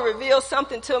and the Lord revealed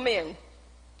something to me, and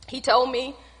he told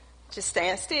me, just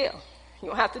stand still. You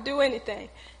don't have to do anything.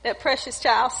 That precious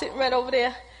child sitting right over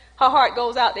there Her heart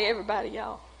goes out to everybody,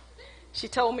 y'all. She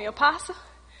told me, Apostle,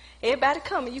 everybody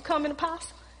coming. You coming,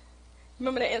 Apostle?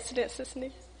 Remember the incident, Sister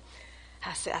Nita?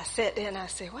 I sat there and I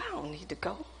said, well, I don't need to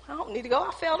go. I don't need to go.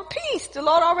 I felt a peace. The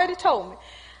Lord already told me.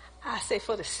 I said,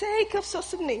 for the sake of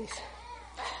Sister Niece.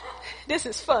 This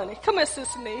is funny. Come here,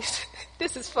 Sister Niece.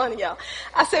 This is funny, y'all.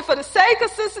 I said, for the sake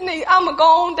of Sister Niece, I'm going to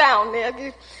go on down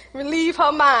there, relieve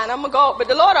her mind. I'm going to go. But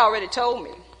the Lord already told me.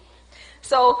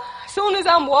 So as soon as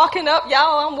I'm walking up,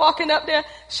 y'all, I'm walking up there.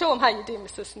 Show them how you did me,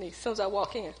 Sister Niece, as soon as I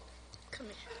walk in. Come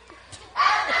here.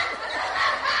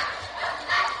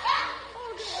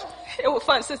 It was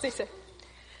fun. Sister Niece said,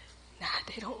 nah,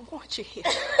 they don't want you here.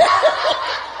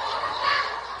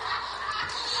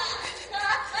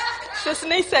 Sister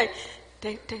Niece said,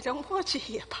 they don't want you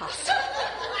here, Pastor.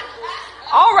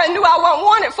 I already knew I wasn't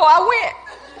wanted before I went.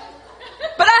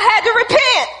 But I had to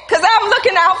repent because I'm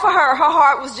looking out for her. Her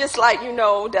heart was just like,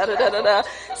 da-da-da-da-da.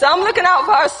 So I'm looking out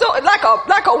for her. So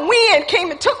like a wind came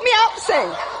and took me out to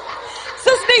sing.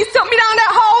 Sister Niece took me down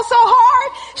that hall so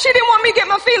hard, she didn't want me to get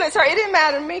my feelings hurt. It didn't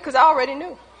matter to me because I already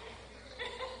knew.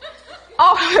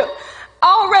 I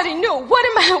already knew.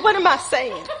 What am I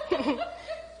saying?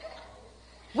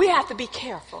 We have to be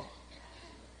careful.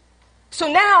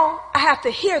 So now I have to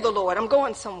hear the Lord. I'm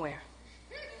going somewhere.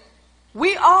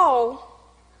 We all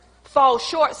fall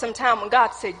short sometime when God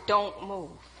said, don't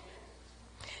move.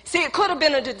 See, it could have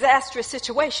been a disastrous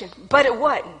situation, but it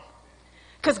wasn't.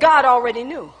 Because God already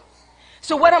knew.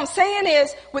 So what I'm saying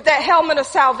is, with that helmet of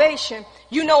salvation,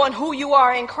 you knowing who you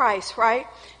are in Christ, right?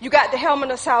 You got the helmet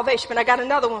of salvation, but I got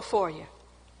another one for you.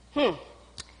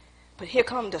 But here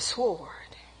comes the sword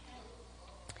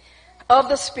of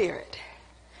the Spirit.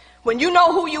 When you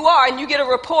know who you are and you get a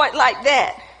report like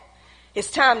that, it's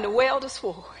time to wield the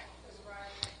sword.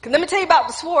 Because let me tell you about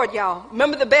the sword, y'all.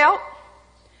 Remember the belt?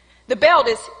 The belt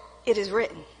is, it is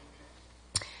written.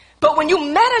 But when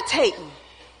you meditating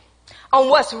on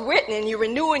what's written and you're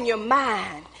renewing your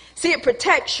mind, see, it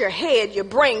protects your head, your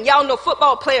brain. Y'all know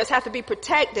football players have to be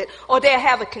protected or they'll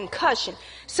have a concussion.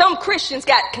 Some Christians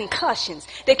got concussions.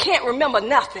 They can't remember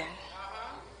nothing.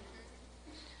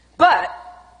 But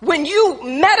when you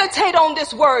meditate on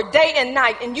this word day and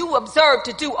night and you observe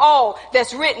to do all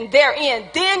that's written therein,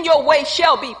 then your way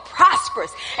shall be prosperous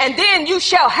and then you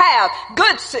shall have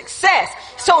good success.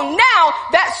 So now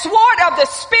that sword of the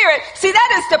Spirit, see,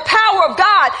 that is the power of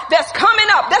God that's coming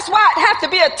up. That's why it has to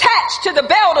be attached to the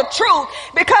belt of truth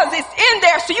because it's in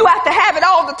there. So you have to have it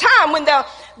all the time when the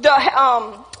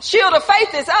shield of faith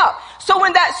is up. So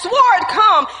when that sword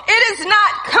comes, it is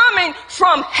not coming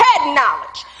from head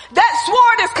knowledge. That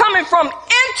sword is coming from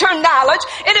inter-knowledge.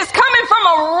 It is coming from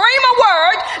a rhema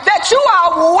word that you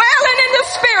are wailing in the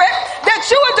Spirit, that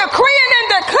you are decreeing and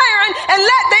declaring, and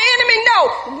let the enemy know.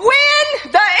 When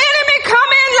the enemy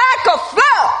come in like a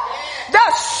flood, the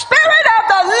Spirit of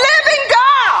the living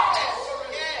God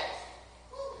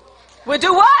will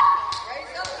do what?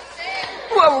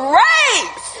 Will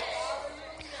raise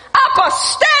up a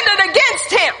standard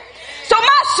against him. So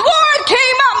my sword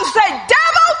came up and said,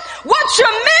 devil, what you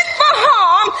meant for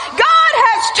harm, God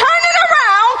has turned it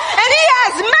around and he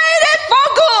has made it for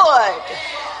good.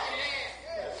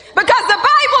 Because the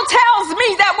Bible tells me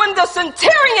that when the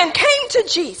centurion came to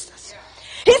Jesus,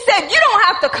 he said, you don't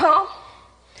have to come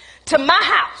to my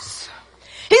house.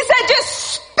 He said,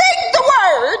 just speak the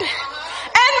word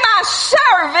and my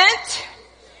servant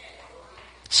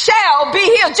shall be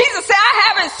healed. Jesus said, I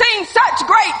haven't seen such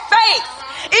great faith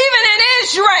even in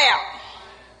Israel.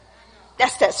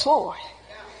 That's that sword.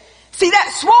 See, that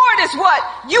sword is what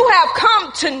you have come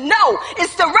to know.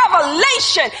 It's the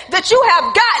revelation that you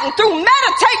have gotten through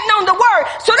meditating on the word.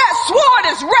 So that sword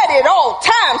is ready at all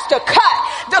times to cut.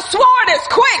 The sword is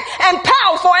quick and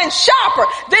powerful and sharper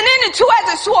than any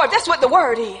two-edged sword. That's what the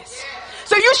word is.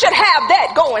 So you should have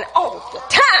that going all the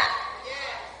time.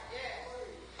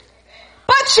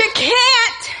 But you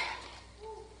can't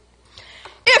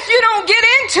if you don't get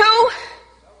into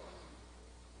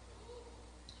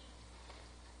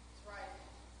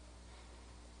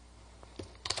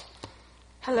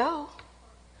hello?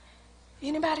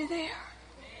 Anybody there?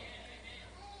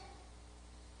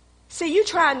 See, you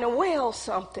trying to will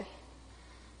something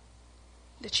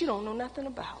that you don't know nothing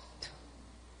about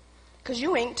because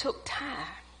you ain't took time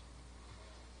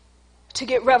to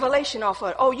get revelation off of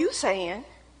it. Oh, you saying,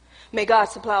 may God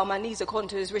supply all my needs according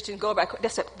to his riches and glory.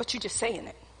 That's it, but you just saying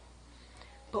it.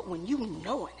 But when you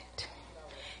knowing it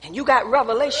and you got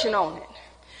revelation on it,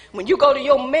 when you go to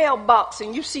your mailbox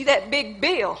and you see that big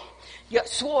bill, your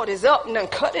sword is up and done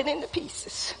cut it into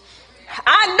pieces.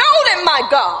 I know that my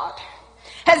God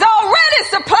has already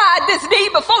supplied this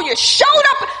need before you showed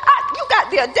up. You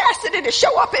got the audacity to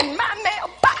show up in my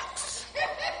mailbox.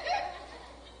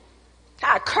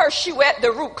 I curse you at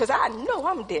the root because I know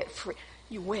I'm debt free.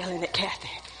 You wailing at Kathy.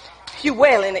 You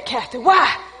wailing at Kathy.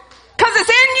 Why? Because it's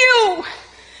in you.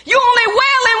 You only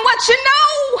wailing what you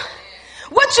know,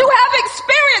 what you have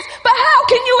experienced. But how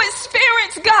can you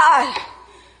experience God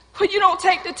when you don't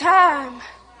take the time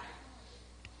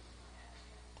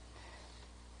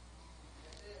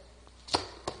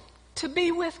to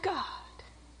be with God?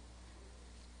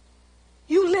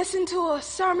 You listen to a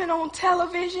sermon on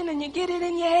television and you get it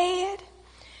in your head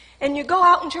and you go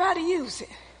out and try to use it.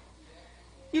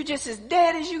 You just as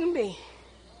dead as you can be.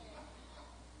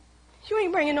 You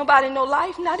ain't bringing nobody no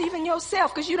life, not even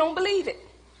yourself, because you don't believe it.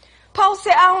 Paul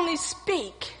said, I only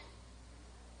speak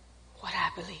what I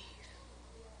believe.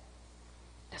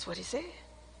 That's what he said.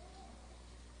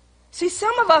 See,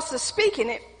 some of us are speaking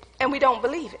it and we don't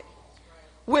believe it.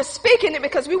 We're speaking it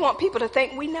because we want people to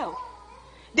think we know.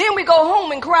 Then we go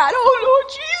home and cry, oh, Lord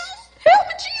Jesus, help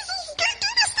me, Jesus. Can't do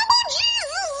this to my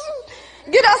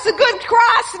Jesus. Get us a good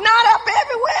cry, snot up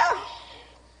everywhere.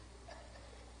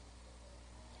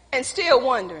 And still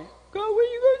wondering, God, when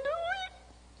you going to do it?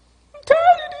 I'm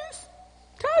tired of this.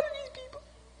 I'm tired of these people.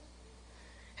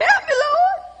 Help me,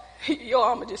 Lord. Your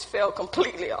armor just fell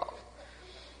completely off.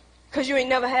 Because you ain't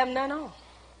never have none on.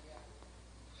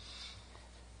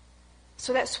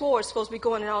 So that sword is supposed to be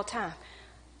going at all time.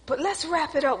 But let's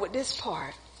wrap it up with this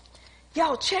part.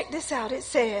 Y'all check this out. It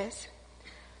says,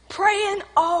 praying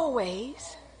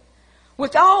always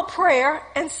with all prayer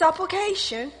and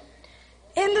supplication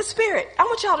in the Spirit. I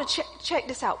want y'all to check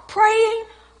this out. Praying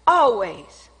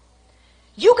always.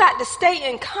 You got to stay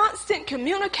in constant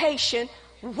communication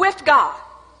with God.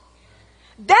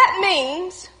 That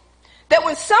means that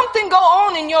when something go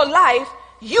on in your life,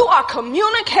 you are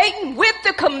communicating with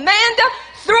the commander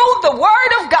through the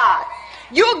word of God.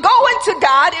 You're going to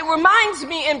God. It reminds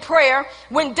me in prayer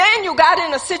when Daniel got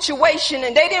in a situation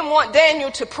and they didn't want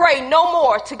Daniel to pray no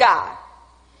more to God.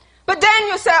 But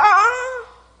Daniel said,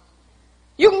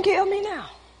 you can kill me now.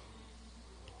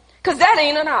 Because that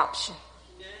ain't an option.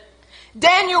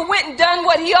 Daniel went and done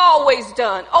what he always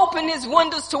done. Opened his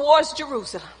windows towards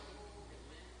Jerusalem.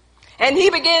 And he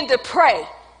began to pray.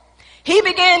 He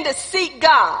began to seek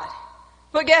God.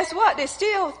 But guess what? They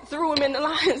still threw him in the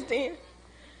lion's den.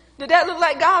 Did that look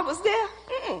like God was there?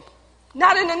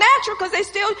 Not in the natural, because they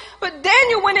still, but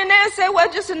Daniel went in there and said, well,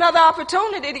 just another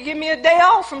opportunity to give me a day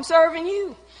off from serving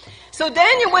you. So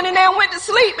Daniel went in there and went to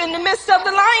sleep in the midst of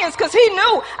the lions because he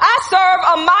knew I serve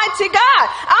a mighty God.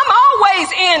 I'm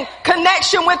always in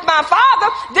connection with my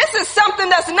Father. This is something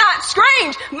that's not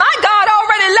strange. My God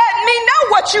already let me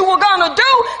know what you were going to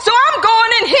do. So I'm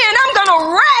going in here and I'm going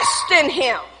to rest in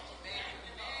him.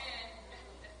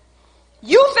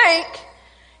 You think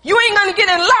you ain't going to get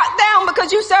in lockdown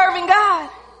because you serving God.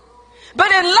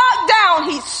 But in lockdown,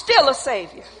 he's still a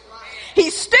savior.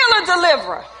 He's still a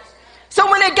deliverer. So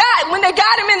when they got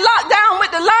him in lockdown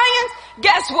with the lions,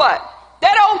 guess what?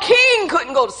 That old king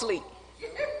couldn't go to sleep.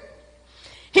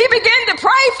 He began to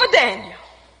pray for Daniel.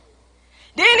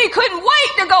 Then he couldn't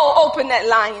wait to go open that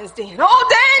lion's den. Oh,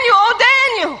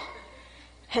 Daniel.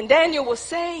 And Daniel was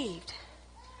saved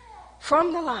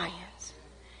from the lions.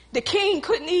 The king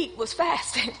couldn't eat, was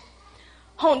fasting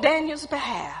on Daniel's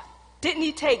behalf. Didn't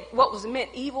he take what was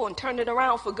meant evil and turn it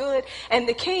around for good? And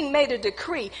the king made a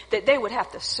decree that they would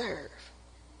have to serve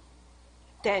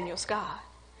Daniel's God.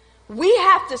 We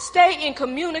have to stay in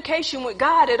communication with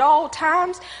God at all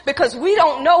times because we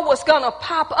don't know what's going to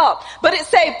pop up. But it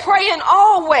say praying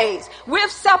always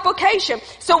with supplication.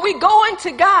 So we go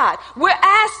into God. We're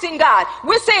asking God.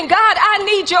 We're saying, God, I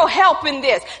need your help in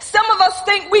this. Some of us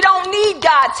think we don't need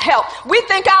God's help. We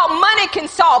think our money can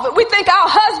solve it. We think our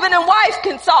husband and wife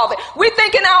can solve it. We're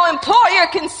thinking our employer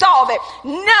can solve it.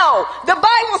 No, the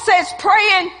Bible says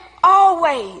praying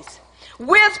always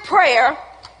with prayer.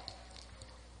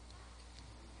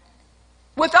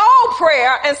 With all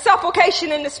prayer and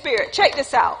supplication in the Spirit. Check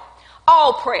this out.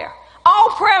 All prayer.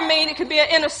 All prayer means it can be an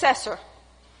intercessory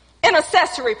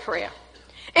prayer.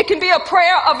 It can be a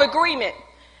prayer of agreement.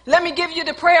 Let me give you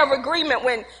the prayer of agreement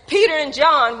when Peter and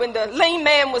John, when the lame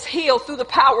man was healed through the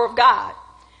power of God.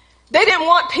 They didn't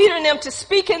want Peter and them to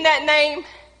speak in that name.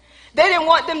 They didn't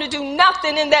want them to do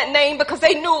nothing in that name because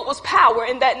they knew it was power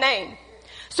in that name.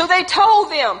 So they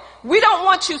told them, we don't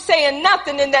want you saying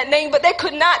nothing in that name, but they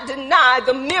could not deny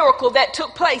the miracle that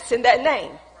took place in that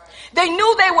name. They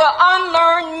knew they were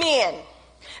unlearned men.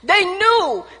 They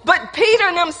knew, but Peter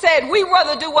and them said, we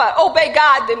rather do what? Obey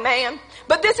God than man.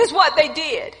 But this is what they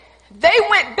did. They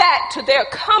went back to their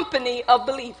company of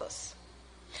believers.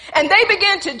 And they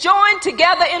began to join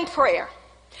together in prayer.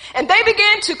 And they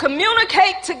began to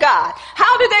communicate to God.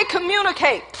 How did they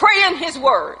communicate? Praying his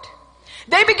word.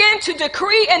 They began to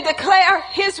decree and declare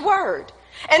his word.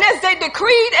 And as they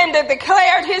decreed and they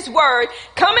declared his word,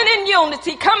 coming in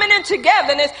unity, coming in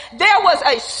togetherness, there was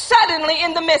a suddenly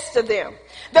in the midst of them.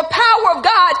 The power of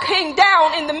God came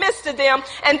down in the midst of them,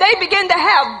 and they began to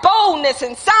have boldness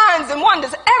and signs and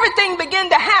wonders. Everything began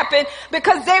to happen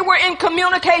because they were in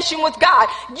communication with God.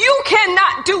 You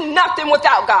cannot do nothing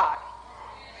without God.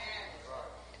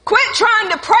 Quit trying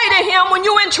to pray to him when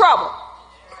you're in trouble.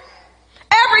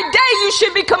 Every day you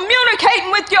should be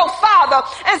communicating with your Father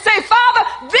and say,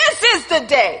 Father, this is the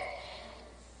day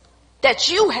that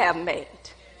you have made.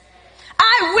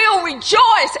 I will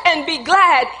rejoice and be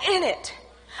glad in it.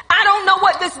 I don't know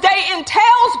what this day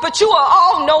entails, but you are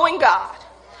all-knowing God.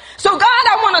 So God,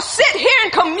 I want to sit here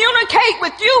and communicate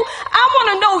with you. I want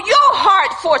to know your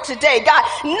heart for today, God.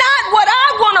 Not what I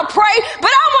want to pray,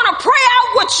 but I want to pray out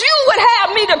what you would have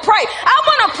me to pray. I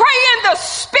want to pray in the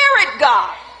Spirit,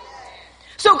 God.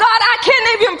 So God, I can't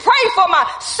even pray for my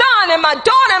son and my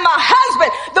daughter and my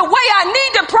husband the way I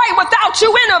need to pray without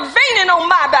you intervening on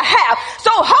my behalf.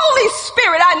 So Holy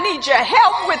Spirit, I need your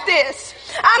help with this.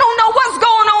 I don't know what's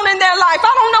going on in their life.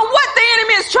 I don't know what the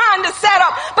enemy is trying to set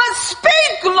up, but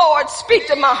speak, Lord, speak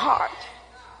to my heart.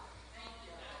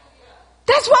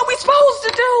 That's what we're supposed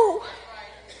to do.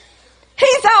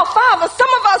 He's our Father.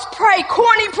 Some of us pray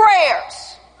corny prayers.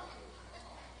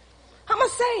 I'm going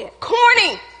to say it.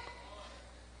 Corny.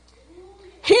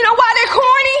 You know why they're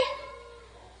corny?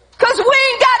 Because we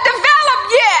ain't got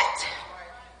developed yet.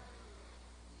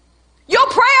 Your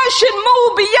prayers should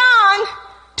move beyond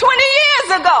 20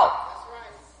 years ago.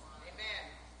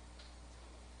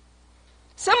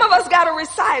 Some of us got a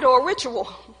recital or a ritual.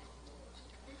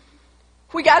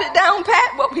 We got it down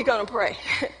pat, what we going to pray.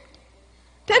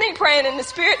 That ain't praying in the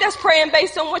Spirit. That's praying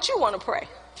based on what you want to pray.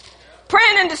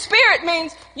 Praying in the Spirit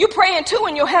means you praying too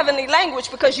in your heavenly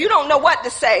language because you don't know what to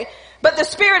say. But the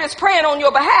Spirit is praying on your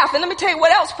behalf. And let me tell you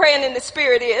what else praying in the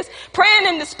Spirit is. Praying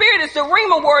in the Spirit is the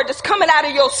rhema word that's coming out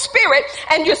of your spirit,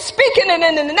 and you're speaking it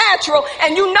in the natural,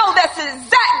 and you know that's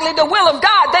exactly the will of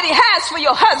God that he has for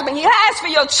your husband, he has for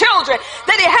your children,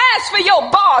 that he has for your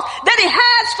boss, that he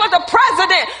has for the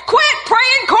president. Quit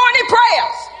praying corny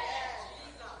prayers.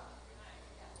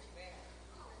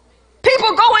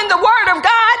 People go in the word of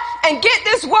God and get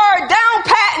this word down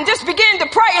pat and just begin to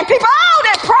pray, and people, oh,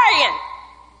 they're praying.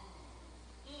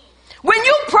 When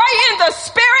you pray in the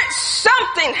Spirit,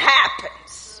 something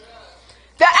happens.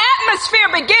 The atmosphere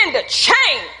begins to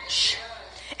change.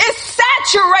 It's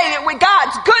saturated with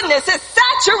God's goodness. It's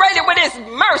saturated with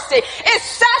his mercy. It's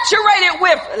saturated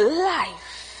with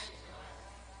life.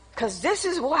 Because this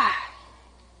is why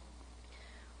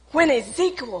when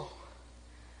Ezekiel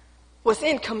was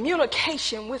in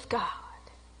communication with God,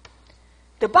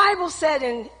 the Bible said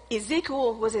in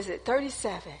Ezekiel,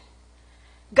 37?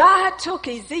 God took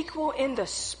Ezekiel in the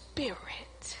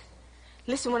Spirit.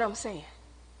 Listen what I'm saying.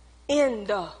 In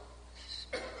the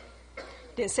Spirit.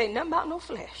 Didn't say nothing about no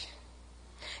flesh.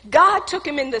 God took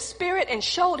him in the Spirit and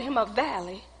showed him a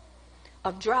valley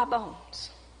of dry bones.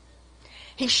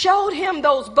 He showed him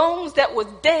those bones that was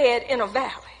dead in a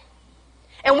valley.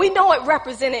 And we know it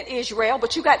represented Israel,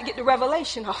 but you got to get the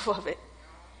revelation off of it.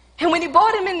 And when he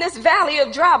brought him in this valley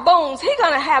of dry bones, he's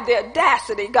going to have the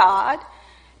audacity, God,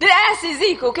 to ask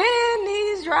Ezekiel, can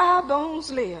these dry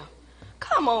bones live?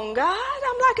 Come on, God.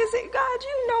 I'm like, I said, God,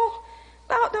 you know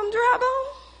about them dry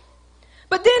bones?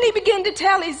 But then he began to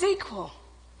tell Ezekiel,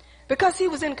 because he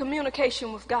was in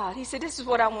communication with God, he said, this is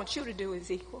what I want you to do,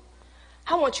 Ezekiel.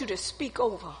 I want you to speak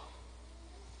over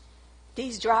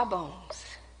these dry bones.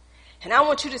 And I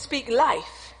want you to speak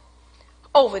life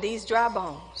over these dry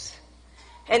bones.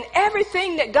 And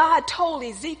everything that God told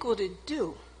Ezekiel to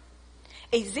do,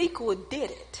 Ezekiel did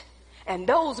it. And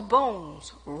those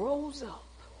bones rose up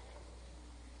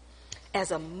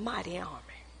as a mighty army.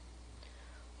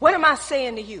 What am I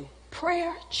saying to you?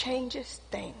 Prayer changes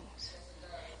things.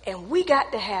 And we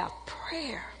got to have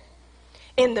prayer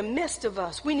in the midst of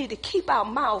us. We need to keep our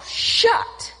mouth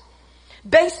shut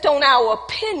based on our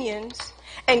opinions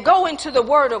and go into the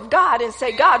Word of God and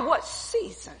say, God, what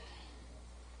season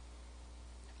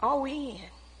are we in?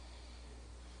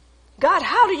 God,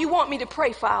 how do you want me to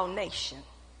pray for our nation?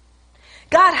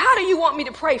 God, how do you want me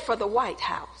to pray for the White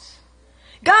House?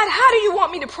 God, how do you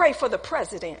want me to pray for the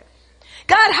president?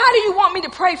 God, how do you want me to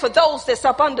pray for those that's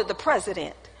up under the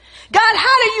president? God,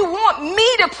 how do you want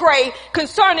me to pray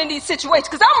concerning these situations?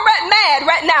 Because I'm mad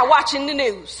right now watching the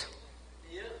news.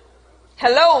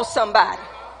 Hello, somebody.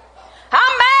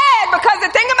 I'm mad because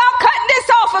the thing about cutting this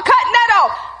off or cutting that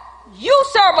off, you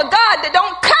serve a God that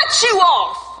don't cut you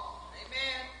off.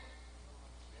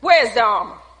 Where's the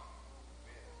armor?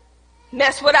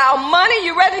 Mess with our money,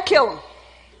 you ready to kill them.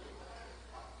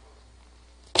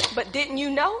 But didn't you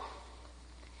know?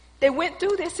 They went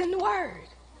through this in the Word.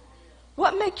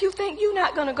 What make you think you're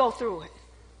not going to go through it?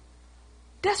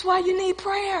 That's why you need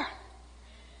prayer.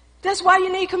 That's why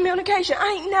you need communication.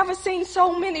 I ain't never seen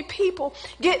so many people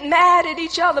get mad at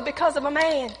each other because of a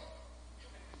man.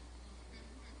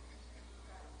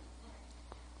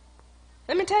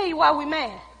 Let me tell you why we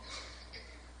mad.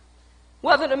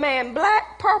 Whether the man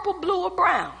black, purple, blue, or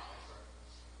brown,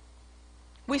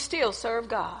 we still serve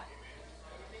God.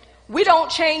 We don't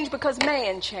change because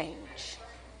man changed.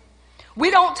 We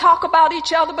don't talk about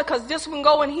each other because this one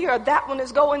going here or that one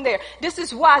is going there. This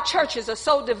is why churches are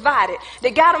so divided.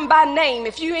 They got them by name.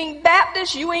 If you ain't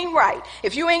Baptist, you ain't right.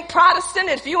 If you ain't Protestant,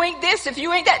 if you ain't this, if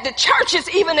you ain't that, the church is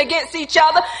even against each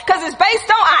other because it's based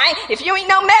on, if you ain't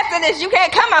no Methodist, you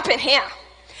can't come up in here.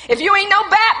 If you ain't no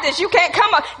Baptist, you can't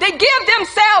come up. They give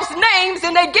themselves names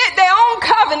and they get their own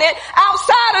covenant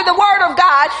outside of the Word of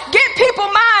God, get people's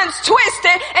minds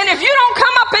twisted, and if you don't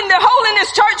come up in the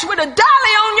holiness church with a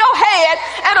dolly on your head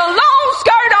and a long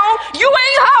skirt on, you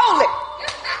ain't holy.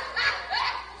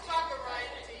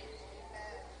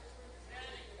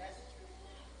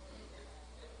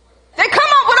 They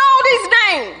come up with all these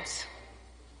names.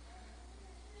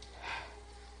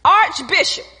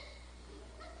 Archbishop.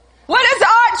 What is an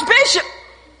archbishop?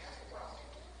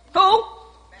 Who?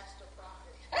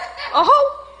 A who?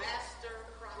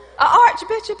 An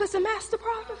archbishop is a master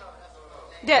prophet?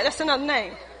 Yeah, that's another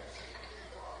name.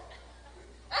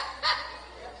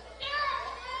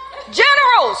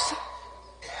 Generals.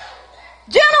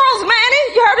 Generals,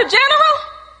 Manny. You heard of general?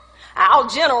 Our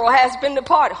general has been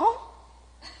departed. Huh?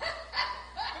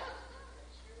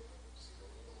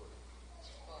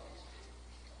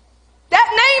 That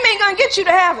name ain't going to get you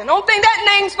to heaven. The only thing that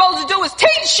name's supposed to do is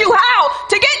teach you how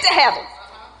to get to heaven.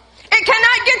 It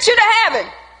cannot get you to heaven.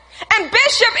 And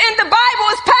bishop in the Bible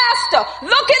is pastor.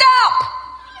 Look it up.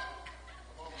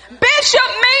 Bishop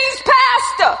means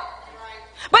pastor.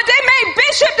 But they made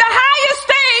bishop the highest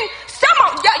thing. Some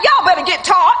of y'all better get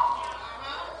taught.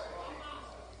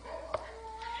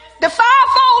 The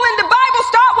fivefold in the Bible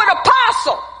start with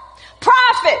apostle,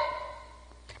 prophet,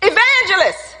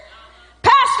 evangelist,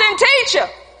 pastor and teacher.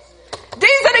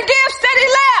 These are the gifts that he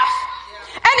left.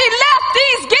 And he left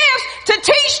these gifts to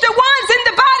teach the ones in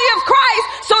the body of Christ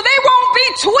so they won't be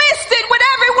twisted with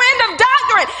every wind of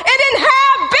doctrine. It didn't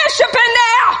have bishop in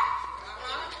there.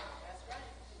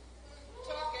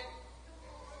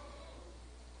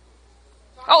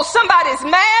 Oh, somebody's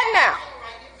mad now.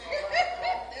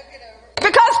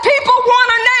 Because people want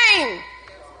a name.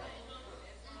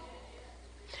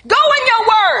 Go in your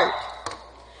word.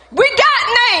 We got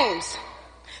names.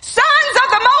 Sons of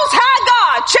the Most High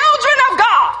God. Children of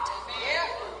God.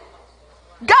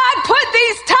 God put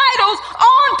these titles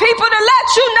on people to let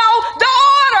you know the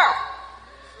order.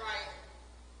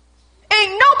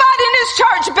 Ain't nobody in this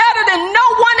church better than no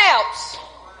one else.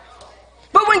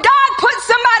 But when God puts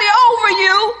somebody over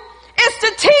you, it's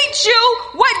to teach you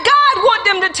what God wants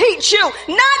them to teach you,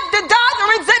 not the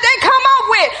doctrines that they come up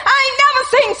with. I ain't never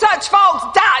seen such false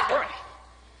doctrine.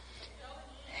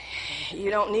 You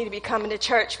don't need to be coming to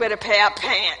church with a pair of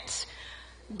pants.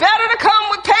 Better to come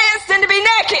with pants than to be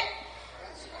naked.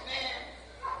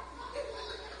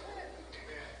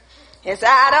 It's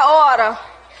out of order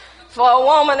for a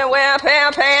woman to wear a pair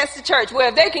of pants to church. Well,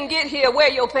 if they can get here,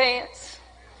 wear your pants.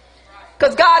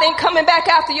 Because God ain't coming back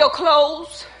after your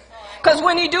clothes. Because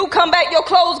when he do come back, your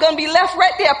clothes going to be left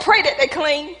right there. Pray that they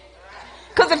clean.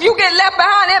 Because if you get left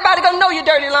behind, everybody going to know your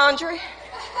dirty laundry.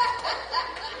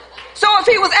 So if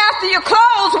he was after your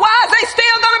clothes, why is they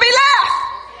still going to be left?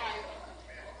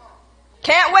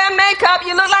 Can't wear makeup.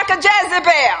 You look like a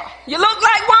Jezebel. You look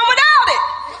like one without it.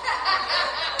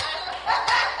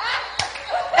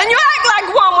 And you act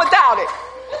like one without it.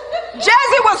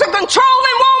 Jezebel was a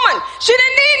controlling woman. She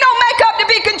didn't need no makeup to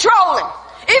be controlling.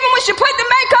 Even when she put the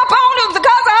makeup on, it was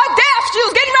because of her death. She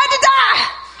was getting ready to die.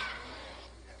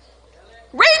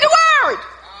 Read the word.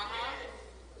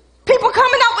 People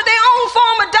coming up with their own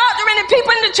form of doctrine and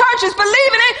people in the churches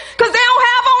believing it because they don't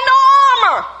have on no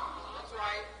armor. That's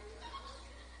right.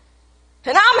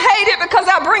 And I'm hated because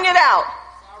I bring it out.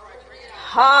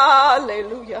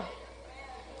 Hallelujah.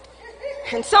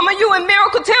 And some of you in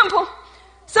Miracle Temple,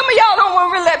 some of y'all don't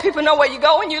want to really let people know where you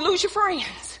go and you lose your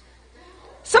friends.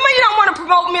 Some of you don't want to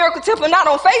promote Miracle Temple not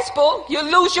on Facebook. You'll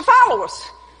lose your followers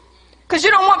because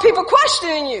you don't want people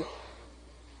questioning you.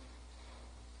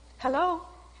 Hello?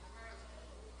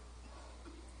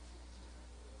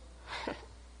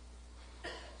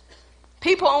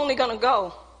 People only going to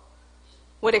go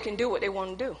where they can do what they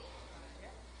want to do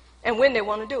and when they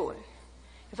want to do it.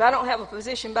 If I don't have a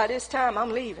position by this time,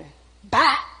 I'm leaving.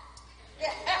 Bye.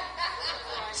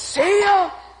 See ya.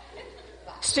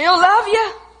 Still love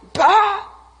you. Bye.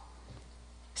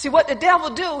 See, what the devil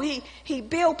do, he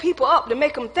build people up to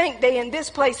make them think they in this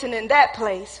place and in that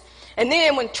place. And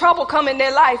then when trouble come in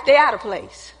their life, they out of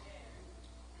place.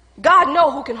 God know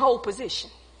who can hold position.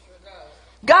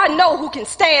 God know who can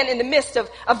stand in the midst of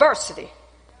adversity.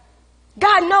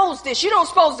 God knows this. You don't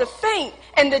supposed to faint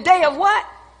in the day of what?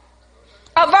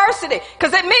 Adversity.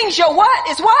 Because it means your what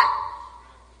is what?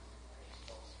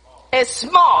 It's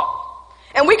small.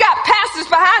 And we got pastors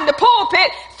behind the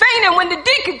pulpit fainting when the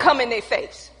deacon come in their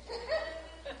face.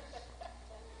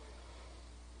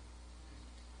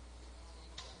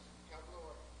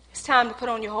 It's time to put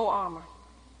on your whole armor.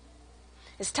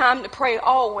 It's time to pray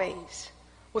always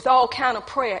with all kind of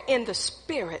prayer in the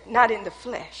spirit, not in the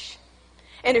flesh.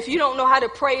 And if you don't know how to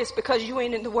pray, it's because you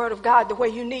ain't in the word of God the way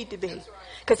you need to be.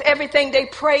 Because everything they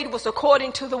prayed was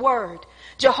according to the word.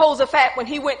 Jehoshaphat, when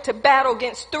he went to battle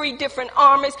against 3 different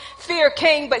armies, fear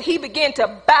came, but he began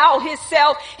to bow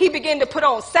himself. He began to put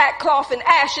on sackcloth and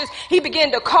ashes. He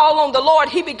began to call on the Lord.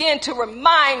 He began to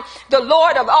remind the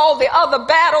Lord of all the other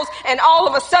battles. And all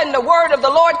of a sudden the word of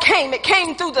the Lord came. It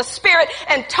came through the Spirit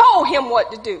and told him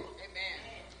what to do. Amen.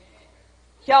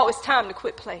 Y'all, it's time to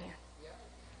quit playing.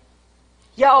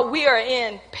 Y'all, we are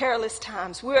in perilous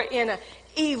times. We're in an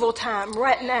evil time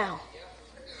right now.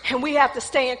 And we have to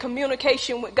stay in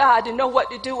communication with God to know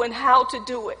what to do and how to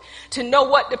do it. To know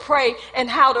what to pray and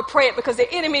how to pray it. Because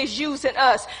the enemy is using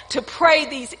us to pray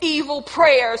these evil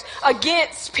prayers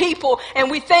against people. And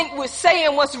we think we're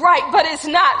saying what's right, but it's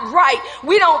not right.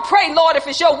 We don't pray, Lord, if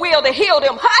it's your will to heal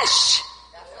them. Hush!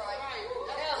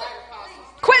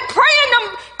 Quit praying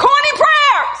them corny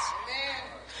prayers.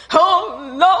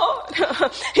 Oh,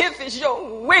 Lord, if it's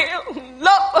your will,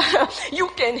 Lord, you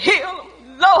can heal them.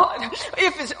 Lord,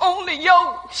 if it's only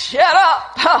your, shut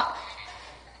up.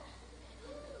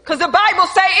 Because the Bible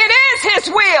say it is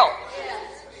his will.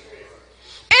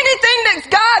 Anything that's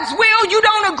God's will, you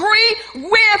don't agree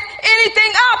with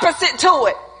anything opposite to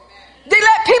it. They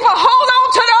let people hold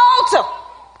on to the altar,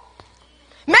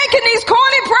 making these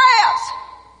corny prayers.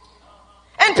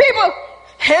 And people,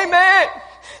 amen,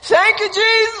 thank you,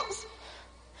 Jesus.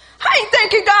 I ain't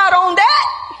thanking God on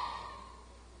that.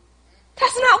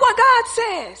 That's not what God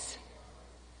says.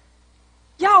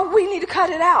 Y'all, we need to cut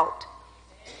it out.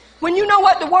 When you know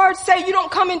what the words say, you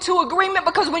don't come into agreement,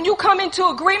 because when you come into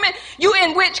agreement, you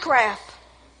in witchcraft.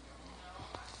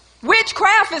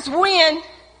 Witchcraft is when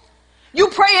you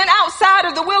praying outside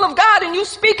of the will of God and you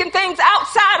speaking things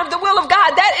outside of the will of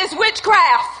God. That is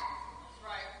witchcraft.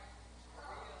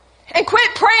 And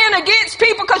quit praying against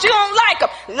people because you don't like them.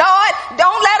 Lord,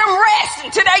 don't let them rest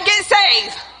until they get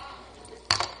saved.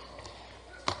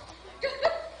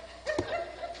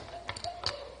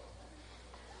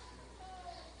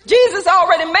 Jesus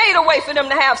already made a way for them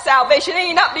to have salvation. It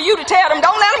ain't up to you to tell them,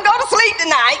 don't let them go to sleep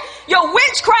tonight. Your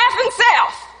witchcraft and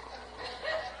self.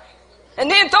 And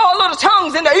then throw a little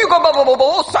tongues in there. You go,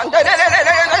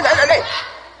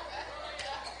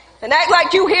 and act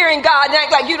like you hearing God and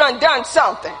act like you done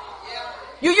something.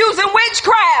 You using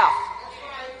witchcraft.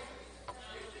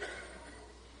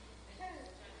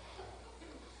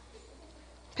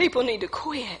 People need to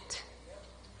quit.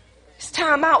 It's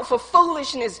time out for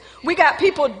foolishness. We got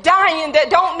people dying that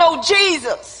don't know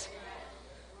Jesus.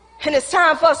 And it's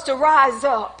time for us to rise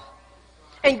up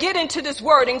and get into this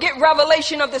word and get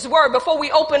revelation of this word before we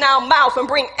open our mouth and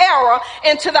bring error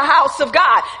into the house of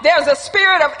God. There's a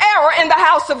spirit of error in the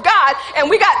house of God, and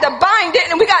we got to bind it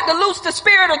and we got to loose the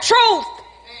spirit of truth.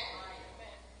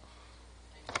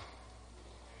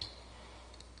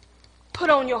 Put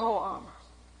on your whole armor,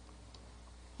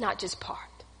 not just part.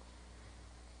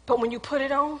 But when you put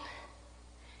it on,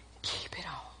 keep it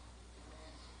on.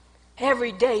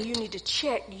 Every day you need to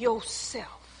check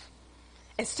yourself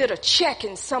instead of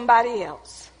checking somebody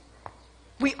else.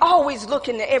 We always look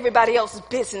into everybody else's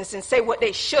business and say what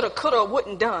they should have, could have, or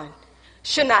wouldn't done.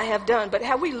 Should not have done. But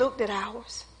have we looked at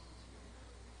ours?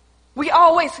 We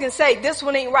always can say this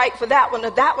one ain't right for that one,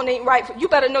 or that one ain't right for you.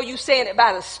 Better know you saying it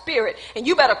by the Spirit, and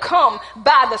you better come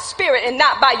by the Spirit and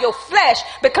not by your flesh,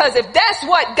 because if that's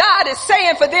what God is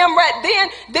saying for them right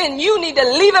then you need to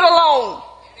leave it alone. Amen.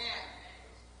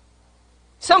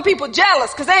 Some people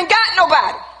jealous because they ain't got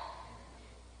nobody.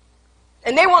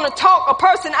 And they want to talk a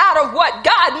person out of what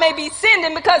God may be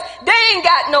sending because they ain't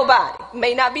got nobody.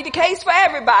 May not be the case for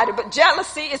everybody, but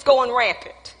jealousy is going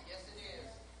rampant.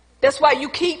 That's why you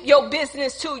keep your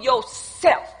business to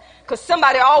yourself. Because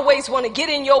somebody always want to get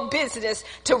in your business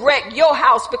to wreck your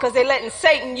house because they're letting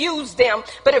Satan use them.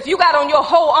 But if you got on your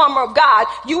whole armor of God,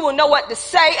 you will know what to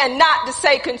say and not to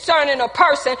say concerning a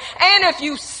person. And if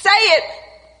you say it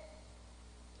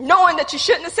knowing that you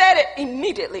shouldn't have said it,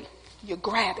 immediately you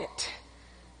grab it.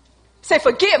 Say,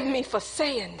 forgive me for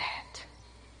saying that.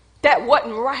 That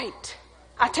wasn't right.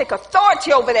 I take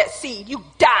authority over that seed. You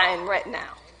dying right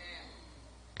now.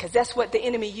 Because that's what the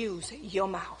enemy used, your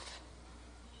mouth.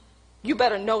 You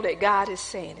better know that God is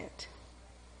saying it.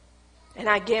 And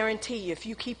I guarantee you, if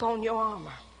you keep on your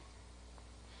armor,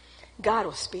 God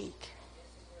will speak.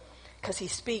 Because he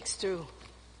speaks through.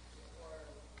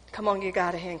 Come on, give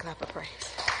God a hand clap of praise.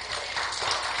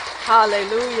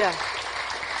 Hallelujah.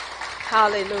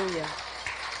 Hallelujah.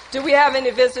 Do we have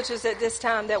any visitors at this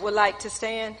time that would like to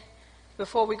stand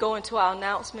before we go into our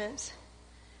announcements?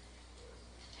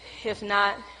 If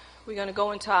not, we're going to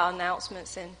go into our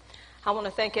announcements. And I want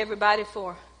to thank everybody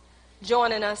for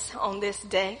joining us on this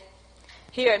day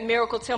here at Miracle Temple.